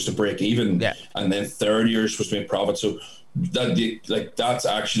 Second, you're supposed to break even, and then third year, you're supposed to make profit. So that's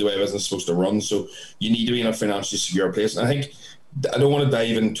actually the way business is supposed to run. So you need to be in a financially secure place. And I think I don't want to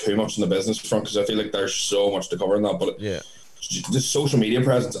dive in too much in the business front because I feel like there's so much to cover in that. But the social media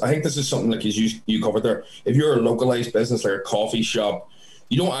presence, I think this is something like you covered there. If you're a localized business like a coffee shop,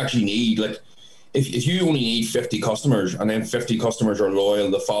 you don't actually need if you only need 50 customers and then 50 customers are loyal,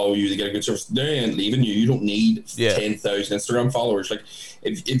 they follow you, they get a good service, they ain't leaving you. You don't need 10,000 Instagram followers. Like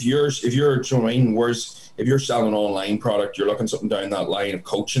if you're you know what I mean? Whereas if you're selling an online product, you're looking something down that line of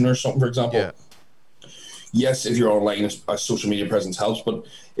coaching or something, for example. Yes, if you're online, a social media presence helps, but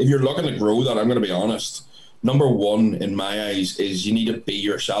if you're looking to grow that, I'm going to be honest, number one in my eyes is you need to be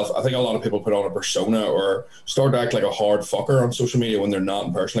yourself. I think a lot of people put on a persona or start to act like a hard fucker on social media when they're not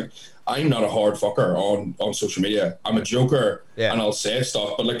in person. Like, I'm not a hard fucker on social media. I'm a joker and I'll say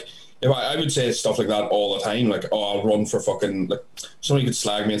stuff, but if I would say stuff like that all the time, I'll run for fucking, somebody could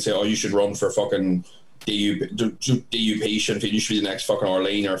slag me and say, you should run for fucking DUP, shouldn't you should be the next fucking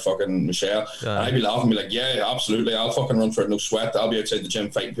Arlene or fucking Michelle. And I'd be laughing and be like, yeah, absolutely, I'll fucking run for it, no sweat. I'll be outside the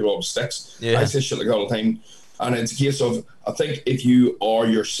gym fighting people up with sticks. I say shit like that all the time. And it's a case of, I think if you are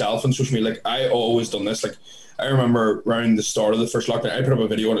yourself on social media, I always done this, I remember around the start of the first lockdown, I put up a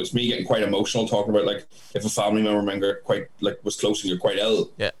video and it was me getting quite emotional, talking about if a family member was close and you're quite ill.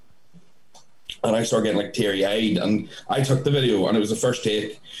 Yeah. And I started getting teary-eyed, and I took the video and it was the first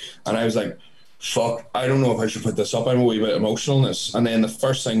take, and I was like, fuck, I don't know if I should put this up. I'm a wee bit emotional in this. And then the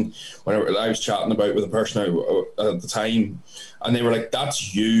first thing, when I was chatting about with a person at the time, and they were like,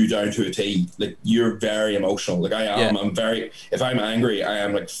 that's you down to a T. You're very emotional. I am. I'm very, if I'm angry, I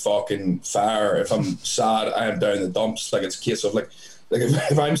am fucking fire. If I'm sad, I am down the dumps. It's a case of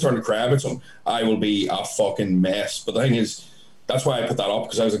if I'm starting to cry about something, I will be a fucking mess. But the thing is, that's why I put that up,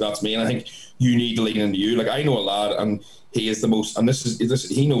 because I was like, that's me. And I think you need to lean into you. I know a lad, and he is the most, and this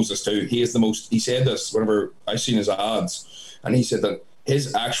he knows this too. He is the most, he said this whenever I seen his ads, and he said that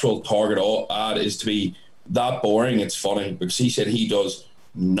his actual target ad is to be that boring. It's funny because he said he does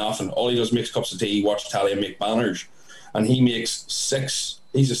nothing. All he does is makes cups of tea, watch telly, and make banners. And he makes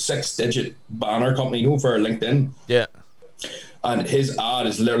he's a 6-digit banner company, for LinkedIn. Yeah. And his ad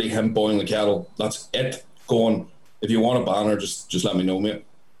is literally him boiling the kettle. That's it. Going, if you want a banner, just let me know, mate.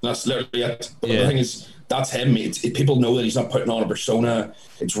 That's literally it. But the thing is, that's him. People know that he's not putting on a persona.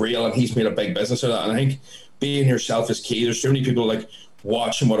 It's real, and he's made a big business of that. And I think being yourself is key. There's so many people like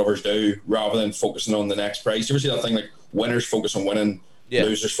watching what others do rather than focusing on the next prize. You ever see that thing like winners focus on winning,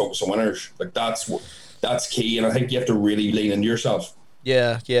 losers focus on winners? Like that's key, and I think you have to really lean into yourself.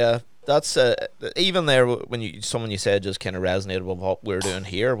 Yeah. That's even there when someone you said just kind of resonated with what we're doing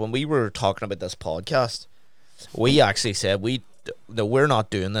here. When we were talking about this podcast, we actually said we're not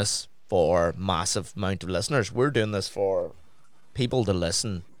doing this for massive amount of listeners. We're doing this for people to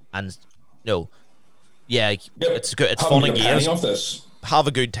listen and it's good. It's fun and games. Have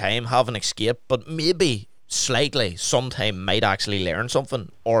a good time, have an escape, but maybe slightly sometime might actually learn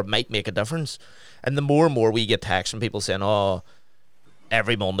something or might make a difference. And the more and more we get texts from people saying, "Oh,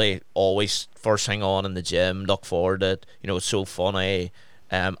 every Monday, always first thing on in the gym, look forward to it. It's so funny."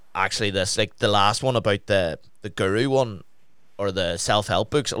 Actually, this like the last one about the guru one or the self-help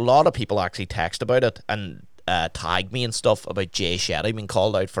books. A lot of people actually text about it and tag me and stuff about Jay Shetty being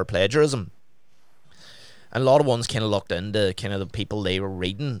called out for plagiarism. And a lot of ones kind of looked into kind of the people they were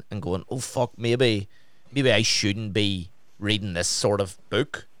reading and going, "Oh fuck, maybe I shouldn't be reading this sort of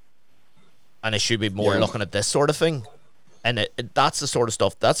book, and I should be more looking at this sort of thing." And that's the sort of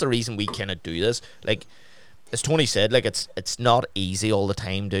stuff. That's the reason we kind of do this. Like, as Tony said, like it's not easy all the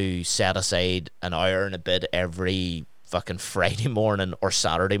time to set aside an hour and a bit every fucking Friday morning or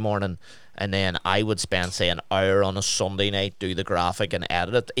Saturday morning, and then I would spend say an hour on a Sunday night, do the graphic and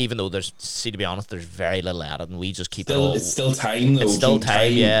edit it. Even though to be honest, there's very little editing. We just keep it all. It's still time though. It's still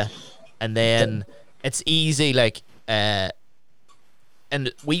time, yeah. And then it's easy, like, and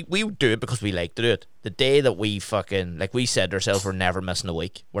we do it because we like to do it. The day that we fucking, like we said to ourselves, we're never missing a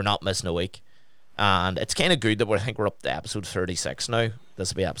week. We're not missing a week. And it's kind of good that I think we're up to episode 36 now.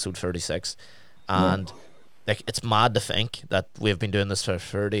 This will be episode 36. And like, it's mad to think that we've been doing this for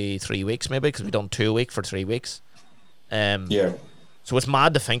 33 weeks maybe, because we've done 2 a week for 3 weeks. So it's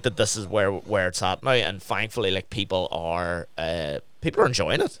mad to think that this is where it's at now, and thankfully, like, people are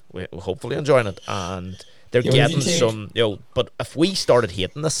enjoying it. We're hopefully enjoying it, and they're getting some, but if we started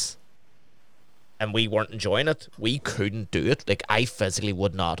hating this and we weren't enjoying it, we couldn't do it. Like, I physically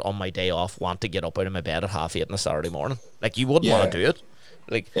would not on my day off want to get up out of my bed at 8:30 on a Saturday morning. Like, you wouldn't want to do it.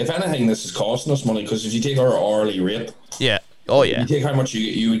 Like, if anything, this is costing us money, because if you take our hourly rate, you take how much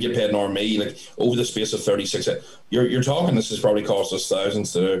you would get paid an hour, like over the space of 36, you're talking, this has probably cost us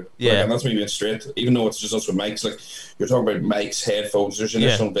thousands to do. And that's me being straight, even though it's just us with mics. Like, you're talking about mics, headphones, there's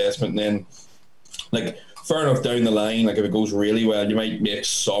initial investment, and then, like, fair enough, down the line, like, if it goes really well, you might make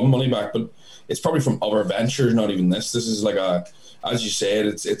some money back, but it's probably from other ventures, not even this. This is like as you said,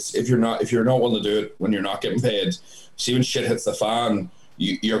 it's if you're not willing to do it when you're not getting paid, see when shit hits the fan,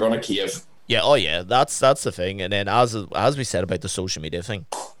 you're gonna cave. That's the thing. And then as we said about the social media thing,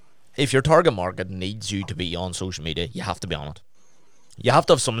 if your target market needs you to be on social media, you have to be on it. You have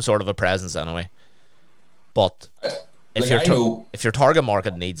to have some sort of a presence anyway. But if your target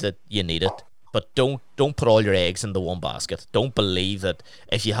market needs it, you need it. But don't put all your eggs into one basket. Don't believe that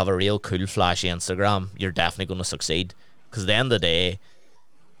if you have a real cool, flashy Instagram, you're definitely going to succeed. Because at the end of the day,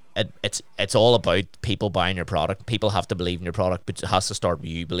 it's all about people buying your product. People have to believe in your product, but it has to start with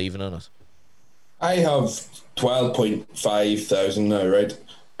you believing in it. I have 12.5 thousand now, right?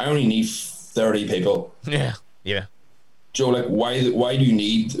 I only need 30 people. Yeah. Joe, like, why do you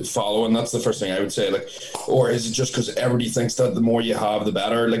need following? That's the first thing I would say. Like, or is it just because everybody thinks that the more you have, the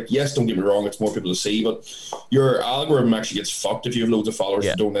better? Like, yes, don't get me wrong, it's more people to see, but your algorithm actually gets fucked if you have loads of followers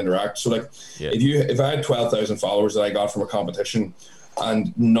that don't interact. So, like, if I had 12,000 followers that I got from a competition,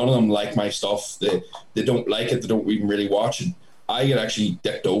 and none of them like my stuff, they don't like it, they don't even really watch it, I get actually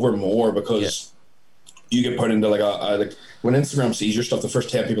dicked over more, because you get put into like when Instagram sees your stuff, the first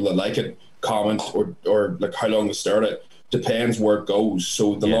 10 people that like it comment or like how long they stare at it. Depends where it goes.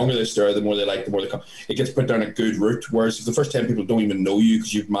 So the longer they stare, the more they like, the more they come. It gets put down a good route. Whereas if the first 10 people don't even know you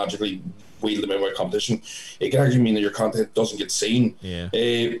because you've magically wheeled them in with a competition, it can actually mean that your content doesn't get seen.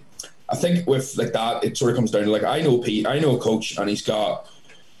 I think with like that, it sort of comes down to, like, I know Pete, I know a coach, and he's got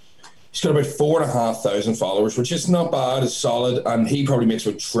about 4,500 followers, which is not bad, it's solid, and he probably makes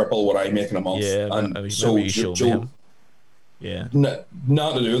about triple what I make in a month. And so Joe,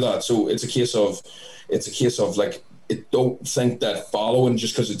 not to do that. So it's a case of like, don't think that following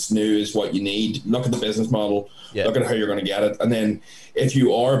just because it's new is what you need. Look at the business model. Yeah. Look at how you're going to get it, and then if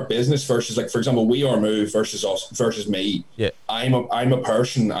you are business versus, like, for example, We Are Move versus us versus me. Yeah. I'm a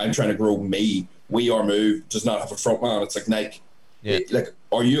person. I'm trying to grow me. We Are Move does not have a front man. It's like Nike. Yeah. Like,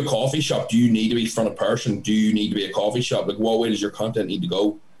 are you a coffee shop? Do you need to be front of person? Do you need to be a coffee shop? Like, what way does your content need to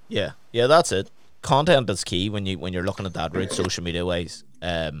go? Yeah, that's it. Content is key when you're looking at that route, social media wise.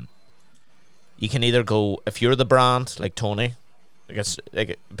 You can either go, if you're the brand like Tony, I guess,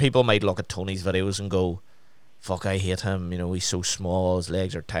 like, people might look at Tony's videos and go, "Fuck, I hate him. You know, he's so small. His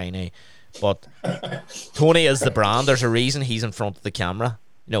legs are tiny." But Tony is the brand. There's a reason he's in front of the camera.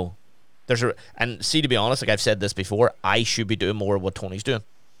 You know, and see, to be honest, like I've said this before, I should be doing more of what Tony's doing.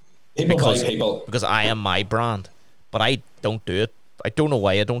 Because I am my brand, but I don't do it. I don't know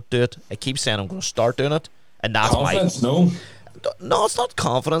why I don't do it. I keep saying I'm going to start doing it, and that's confidence. No, it's not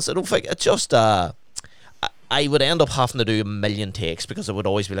confidence. I don't think it's just I would end up having to do a million takes because it would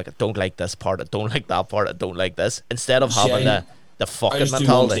always be like, I don't like this part, I don't like that part, I don't like this, instead of having the fucking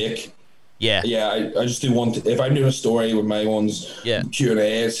mentality. Yeah, I just do one. If I'm doing a story with my ones,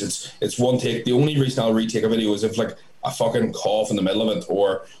 Q&A, it's one take. The only reason I'll retake a video is if, like, a fucking cough in the middle of it,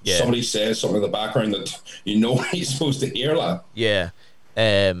 or somebody says something in the background that you know he's supposed to hear. That. Yeah,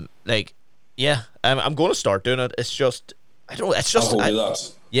 I'm going to start doing it. It's just It's just I'll hold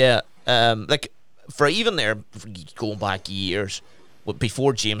that. Yeah, like, for even there going back years,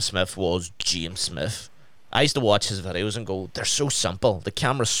 before James Smith was James Smith, I used to watch his videos and go, they're so simple. The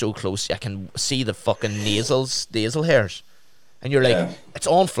camera's so close, I can see the fucking nasal hairs. And you're like, it's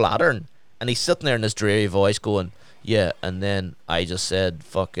unflattering. And he's sitting there in his dreary voice going, yeah, and then I just said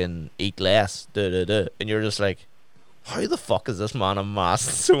fucking eat less, And you're just like, how the fuck is this man amassed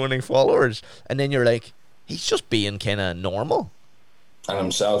so many followers? And then you're like, he's just being kind of normal. And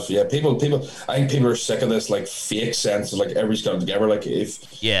himself, people. I think people are sick of this, like, fake sense of, like, everybody's got it together. Like,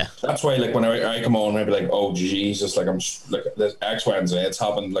 that's why, like, when I come on, I'd be like, oh Jesus, like, I'm like, there's X, Y, and Z. It's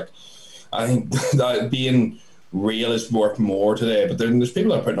happened. Like, I think that being real is worth more today. But then there's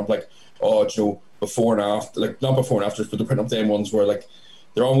people that are putting up, like, oh, you know, before and after, like, not before and after, but they're putting up them ones where, like,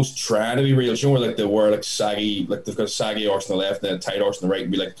 they're almost trying to be real. You know, where, like, they wear, like, saggy, like, they've got a saggy horse on the left and a tight horse on the right,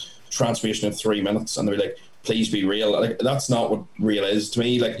 and be like, transformation in 3 minutes, and they'll be like, please be real. Like, that's not what real is to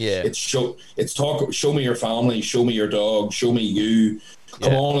me. Like, it's show me your family, show me your dog, show me you.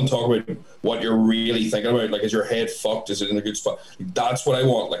 Come on and talk about what you're really thinking about. Like, is your head fucked? Is it in a good spot? That's what I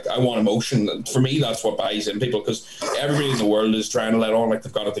want. Like, I want emotion. For me, that's what buys in people, because everybody in the world is trying to let on like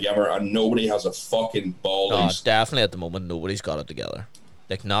they've got it together, and nobody has a fucking ball. No, definitely at the moment, nobody's got it together.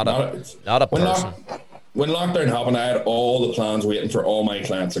 Like, not a person. When lockdown happened, I had all the plans waiting for all my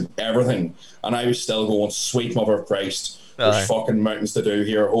clients, like, everything, and I was still going, sweet mother of Christ, there's fucking mountains to do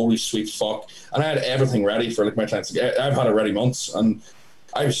here, holy sweet fuck, and I had everything ready for, like, my clients. Like, I've had it ready months, and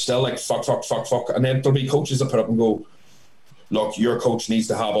I was still like, fuck, and then there'll be coaches that put up and go, look, your coach needs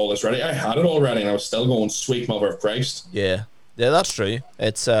to have all this ready. I had it all ready, and I was still going, sweet mother of Christ. Yeah, that's true.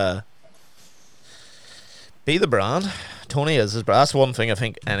 It's be the brand. Tony is his brand. That's one thing I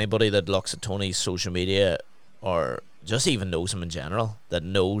think anybody that looks at Tony's social media, or just even knows him in general, that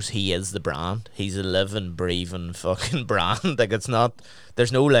knows he is the brand. He's a living, breathing fucking brand. Like, it's not,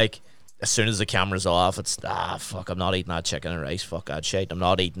 there's no, like, as soon as the camera's off, it's, fuck, I'm not eating that chicken and rice, fuck that shit. I'm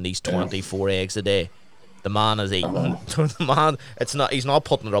not eating these 24 eggs a day. The man is eating. The man, he's not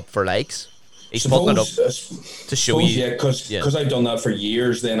putting it up for likes. He's putting it up to show you. Yeah, because I've done that for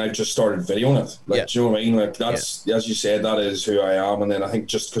years, then I've just started videoing it. Like, do you know what I mean? Like, that's, as you said, that is who I am. And then I think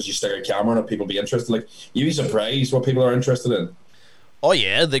just because you stick a camera on it, people be interested. Like, you'd be surprised what people are interested in. Oh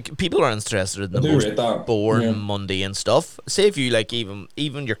yeah, the people are interested in the most boring, mundane stuff. Say if you, like, even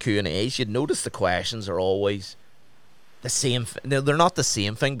your Q&As, you'd notice the questions are always the same. They're not the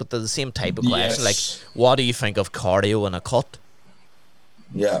same thing, but they're the same type of question. Like, what do you think of cardio in a cut?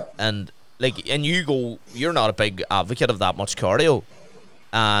 Yeah. And, like, and you're not a big advocate of that much cardio,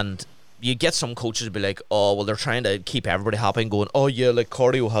 and you get some coaches to be like, oh, well, they're trying to keep everybody happy and going, oh yeah, like,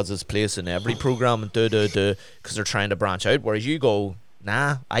 cardio has its place in every program and because they're trying to branch out. Whereas you go,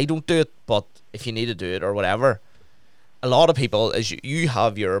 nah, I don't do it, but if you need to do it or whatever. A lot of people, as you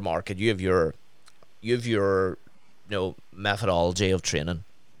have your market, you have your methodology of training.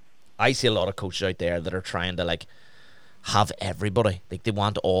 I see a lot of coaches out there that are trying to, like, have everybody, like, they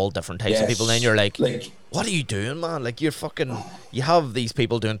want all different types of people. Then you're like, what are you doing, man? Like, you have these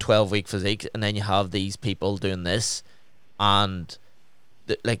people doing 12-week physique, and then you have these people doing this, and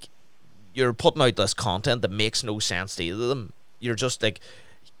like, you're putting out this content that makes no sense to either of them. You're just like,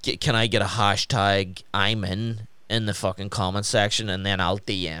 can I get a hashtag I'm in in the fucking comment section, and then I'll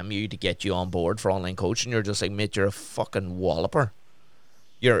DM you to get you on board for online coaching. You're just like, mate, you're a fucking walloper.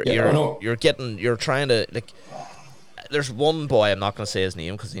 You're trying to, like, there's one boy, I'm not going to say his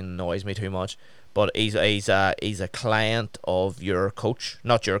name because he annoys me too much, but he's a client of your coach,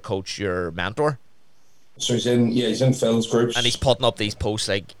 not your coach, your mentor. So he's in Phil's groups. And he's putting up these posts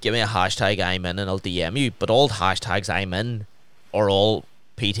like, give me a hashtag I'm in and I'll DM you. But all the hashtags I'm in are all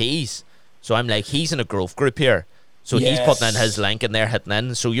PTs. So I'm like, he's in a growth group here. So he's putting in his link and they're hitting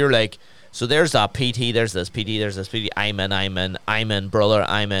in. So you're like, so there's that PT, there's this PT, there's this PT. I'm in, brother,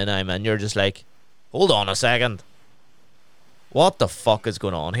 I'm in. You're just like, hold on a second. What the fuck is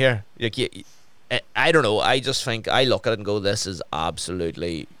going on here? Like, I don't know. I just think, I look at it and go, this is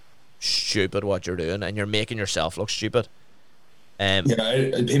absolutely stupid what you're doing, and you're making yourself look stupid.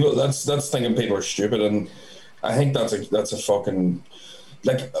 People, that's thinking people are stupid, and I think that's a fucking,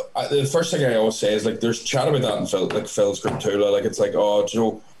 like, the first thing I always say is, like, there's chat about that in Phil's group too. Like, it's like, oh,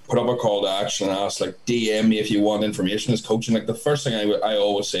 Joe, put up a call to action and ask, like, DM me if you want information as coaching. Like, the first thing I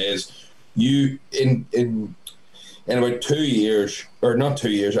always say is, you in about 2 years, or not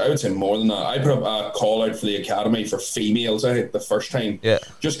 2 years, I would say more than that, I put up a call out for the academy for females, I think, the first time. Yeah.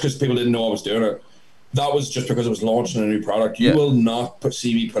 Just because people didn't know I was doing it. That was just because I was launching a new product. You will not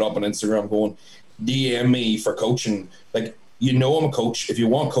see me put up on Instagram going, DM me for coaching. Like, you know I'm a coach. If you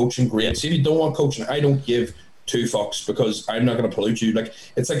want coaching, great. Yeah. See, if you don't want coaching, I don't give two fucks because I'm not going to pollute you. Like,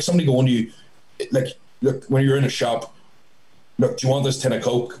 it's like somebody going to you, like, look, when you're in a shop, look, do you want this tin of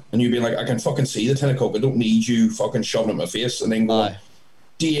Coke? And you'd be like, I can fucking see the tin of Coke. I don't need you fucking shoving it in my face. And then go,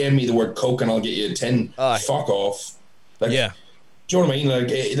 DM me the word Coke and I'll get you a tin. Fuck off. Like, do you know what I mean? Like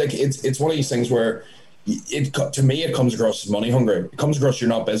it's one of these things where to me it comes across as money hungry. It comes across you're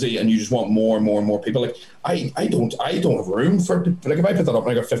not busy and you just want more and more and more people. Like I don't have room for, like, if I put that up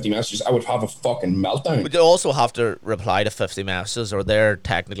and I got 50 messages, I would have a fucking meltdown. But you also have to reply to 50 messages, or they're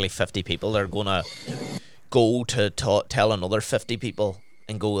technically 50 people. They're gonna go to tell another 50 people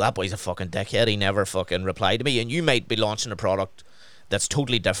and go, that boy's a fucking dickhead, he never fucking replied to me. And you might be launching a product that's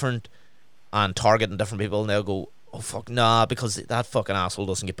totally different and targeting different people, and they'll go, oh fuck, nah, because that fucking asshole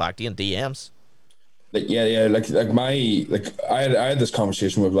doesn't get back to you in DMs. Like, I had this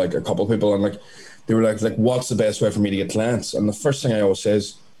conversation with, like, a couple of people, and, like, they were like, what's the best way for me to get clients? And the first thing I always say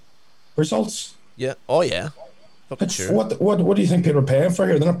is results. Yeah. Oh yeah. Sure. What do you think people are paying for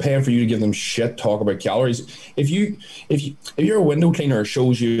here? They're not paying for you to give them shit talk about calories. If you're a window cleaner,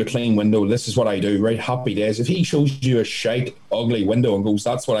 shows you a clean window, this is what I do, right? Happy days. If he shows you a shite, ugly window and goes,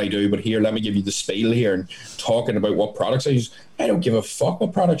 that's what I do, but here, let me give you the spiel here, and talking about what products I use, I don't give a fuck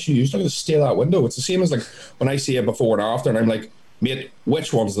what products you use. Look at the state of that window. It's the same as, like, when I see a before and after, and I'm like, mate,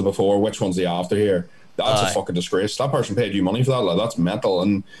 which one's the before, which one's the after here? That's a fucking disgrace. That person paid you money for that. Like, that's mental.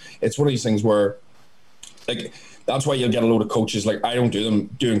 And it's one of these things where, like, that's why you'll get a load of coaches, like, I don't do them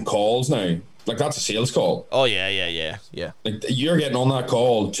doing calls now. Like, that's a sales call. Oh, yeah. Like, you're getting on that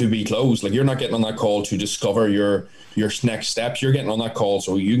call to be closed. Like, you're not getting on that call to discover your next steps. You're getting on that call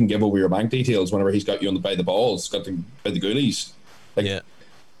so you can give over your bank details whenever he's got you by the balls, by the goodies. Like, yeah.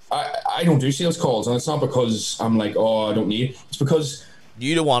 I don't do sales calls, and it's not because I'm like, oh, I don't need it. It's because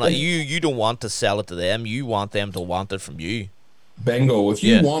you don't want to, you don't want to sell it to them. You want them to want it from you. Bingo. If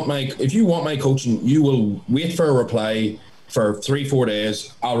you want my coaching, you will wait for a reply for 3-4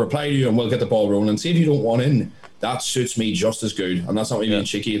 days. I'll reply to you and we'll get the ball rolling. See if you don't want in. That suits me just as good. And that's not me being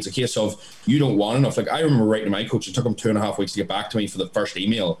cheeky. It's a case of you don't want enough. Like, I remember writing to my coach. It took him 2.5 weeks to get back to me for the first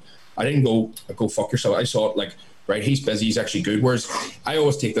email. I didn't go fuck yourself. I saw it like, right, he's busy, he's actually good. Whereas I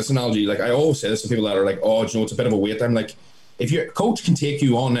always take this analogy, like, I always say this to people that are like, oh, you know, it's a bit of a wait. I'm like, if your coach can take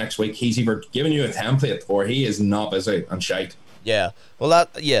you on next week, he's either giving you a template or he is not busy and shite. Yeah, well,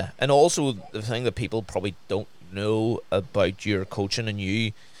 and also the thing that people probably don't know about your coaching, and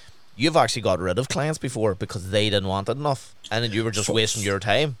you've actually got rid of clients before because they didn't want it enough, and then you were just wasting your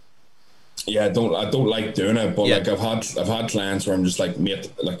time. Yeah, I don't like doing it, but like I've had clients where I'm just like,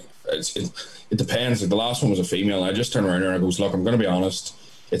 mate, like it depends. Like, the last one was a female, and I just turn around and I goes, look, I'm going to be honest.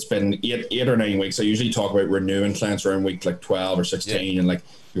 It's been 8 or 9 weeks. I usually talk about renewing clients around week like 12 or 16, and like,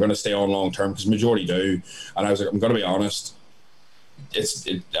 you're going to stay on long term, because majority do. And I was like, I'm going to be honest.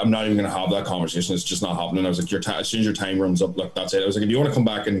 I'm not even going to have that conversation. It's just not happening. I was like, as soon as your time runs up, look, that's it. I was like, if you want to come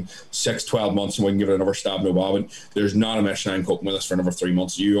back in 6-12 months and we can give it another stab, no bobbing, there's not a mission I'm coping with this for another 3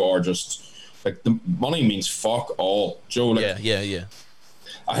 months. You are just like, the money means fuck all, Joe. Like, yeah.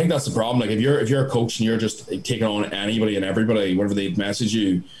 I think that's the problem. Like, if you're a coach and you're just taking on anybody and everybody, whatever they message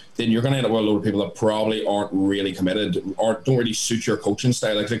you, then you're going to end up with a load of people that probably aren't really committed or don't really suit your coaching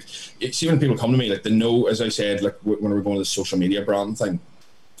style. Like see, when people come to me, like, they know, as I said, like when we're going to the social media brand thing,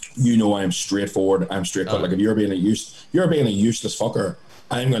 you know I'm straightforward. I'm straight cut. Like if you're being a useless fucker,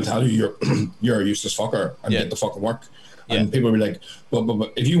 I'm going to tell you you're a useless fucker and get the fucking work. And people will be like,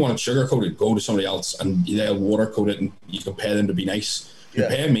 but if you want it sugar coated, go to somebody else and they'll water coat it and you can pay them to be nice. You're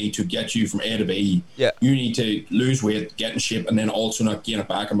paying me to get you from A to B. Yeah. You need to lose weight, get in shape, and then also not gain it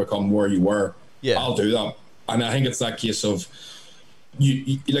back and become where you were. Yeah. I'll do that. And I think it's that case of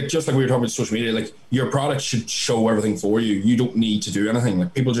you like, just like we were talking about social media, like your product should show everything for you. You don't need to do anything.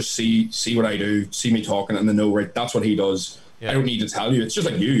 Like people just see what I do, see me talking, and they know, right, that's what he does. Yeah. I don't need to tell you. It's just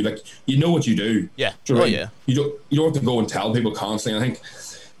like you know what you do. Yeah. Do you know right? You don't have to go and tell people constantly. I think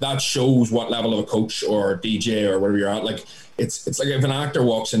that shows what level of a coach or DJ or wherever you're at. Like it's like if an actor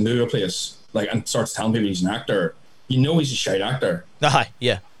walks into a place like and starts telling people he's an actor, you know he's a shite actor.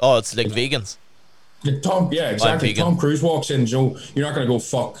 Yeah. Oh, it's like vegans. Exactly. Tom Cruise walks in, Joe. You're not going to go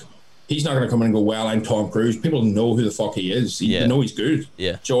fuck. He's not going to come in and go, well, I'm Tom Cruise. People know who the fuck he is. You know he's good.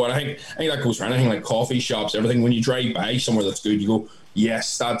 Yeah. Joe, and I think that goes for anything like coffee shops, everything. When you drive by somewhere that's good, you go,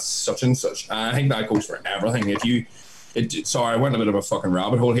 yes, that's such and such. And I think that goes for everything. Sorry, I went a bit of a fucking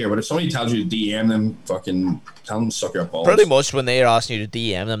rabbit hole here, but if somebody tells you to DM them, fucking tell them to suck your balls. Pretty much when they're asking you to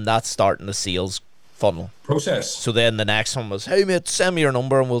DM them, that's starting the sales funnel process. So then the next one was, hey mate, send me your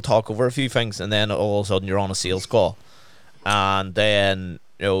number and we'll talk over a few things, and then all of a sudden you're on a sales call, and then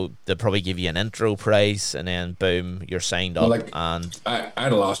they'll probably give you an intro price, and then boom, you're signed up. And I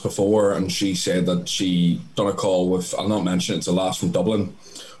had a lass before, and she said that she done a call with, I'll not mention it's a lass from Dublin,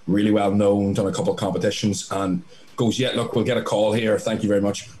 really well known, done a couple of competitions, and goes, yeah, look, we'll get a call here, thank you very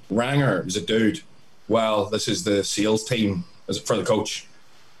much. Rang her, it was a dude. Well, this is the sales team for the coach.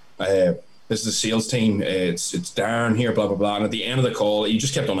 This is the sales team. It's Darren here, blah blah blah. And at the end of the call, he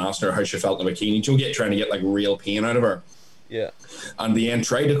just kept on asking her how she felt in the bikini. Trying to get like real pain out of her. Yeah. And the end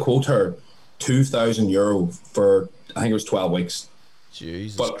tried to quote her €2,000 for, I think it was 12 weeks.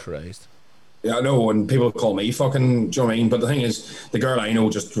 Jesus Christ. Yeah, I know, and people call me fucking, do you know what I mean? But the thing is, the girl I know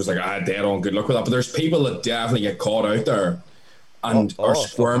just was like, dead on, good luck with that. But there's people that definitely get caught out there and are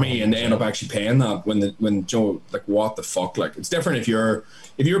squirmy, and they end up actually paying that when Joe, like, what the fuck? Like, it's different if you're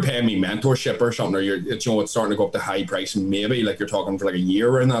paying me mentorship or something, or it's starting to go up to high price, and maybe like you're talking for like a year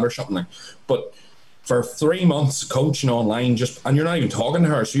around that or something like. But for 3 months coaching online, and you're not even talking to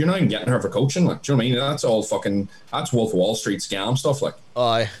her, so you're not even getting her for coaching. Like, do you know what I mean? That's all that's Wolf of Wall Street scam stuff. Like,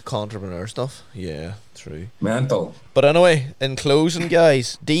 entrepreneur stuff. Yeah, true. Mental. But anyway, in closing,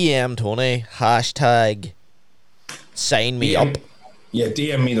 guys, DM Tony # sign me up. Yeah,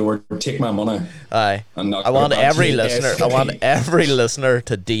 DM me the word "take my money." Aye. I want every listener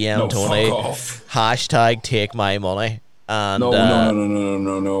to DM Tony # take my money. And no.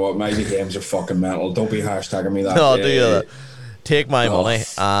 My DMs are fucking mental. Don't be hashtagging me that. No, do that. Take my money,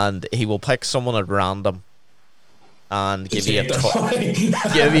 and he will pick someone at random and give you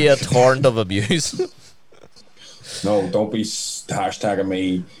a torrent of abuse. No, don't be hashtagging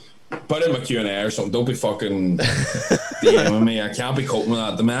me. Put in my Q&A or something. Don't be fucking DMing me. I can't be coping with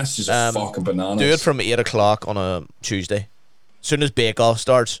that. The messages are fucking bananas. Do it from 8 o'clock on a Tuesday. As soon as Bake Off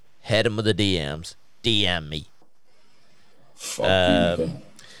starts, head him with the DMs. DM me.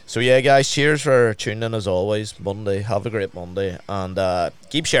 So yeah, guys, cheers for tuning in as always. Monday, have a great Monday, and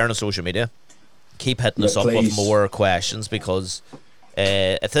keep sharing on social media. Keep hitting us up with more questions, because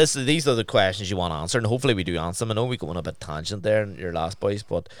if these are the questions you want answered, and hopefully we do answer them. I know we go on a bit tangent there in your last, boys,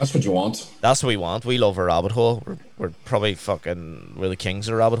 but that's what you want. That's what we want. We love a rabbit hole. We're probably we're the kings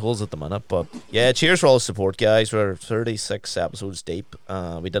of rabbit holes at the minute. But yeah, cheers for all the support, guys. We're 36 episodes deep.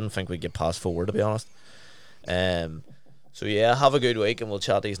 We didn't think we'd get past 4, to be honest. So yeah, have a good week, and we'll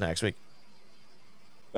chat these next week.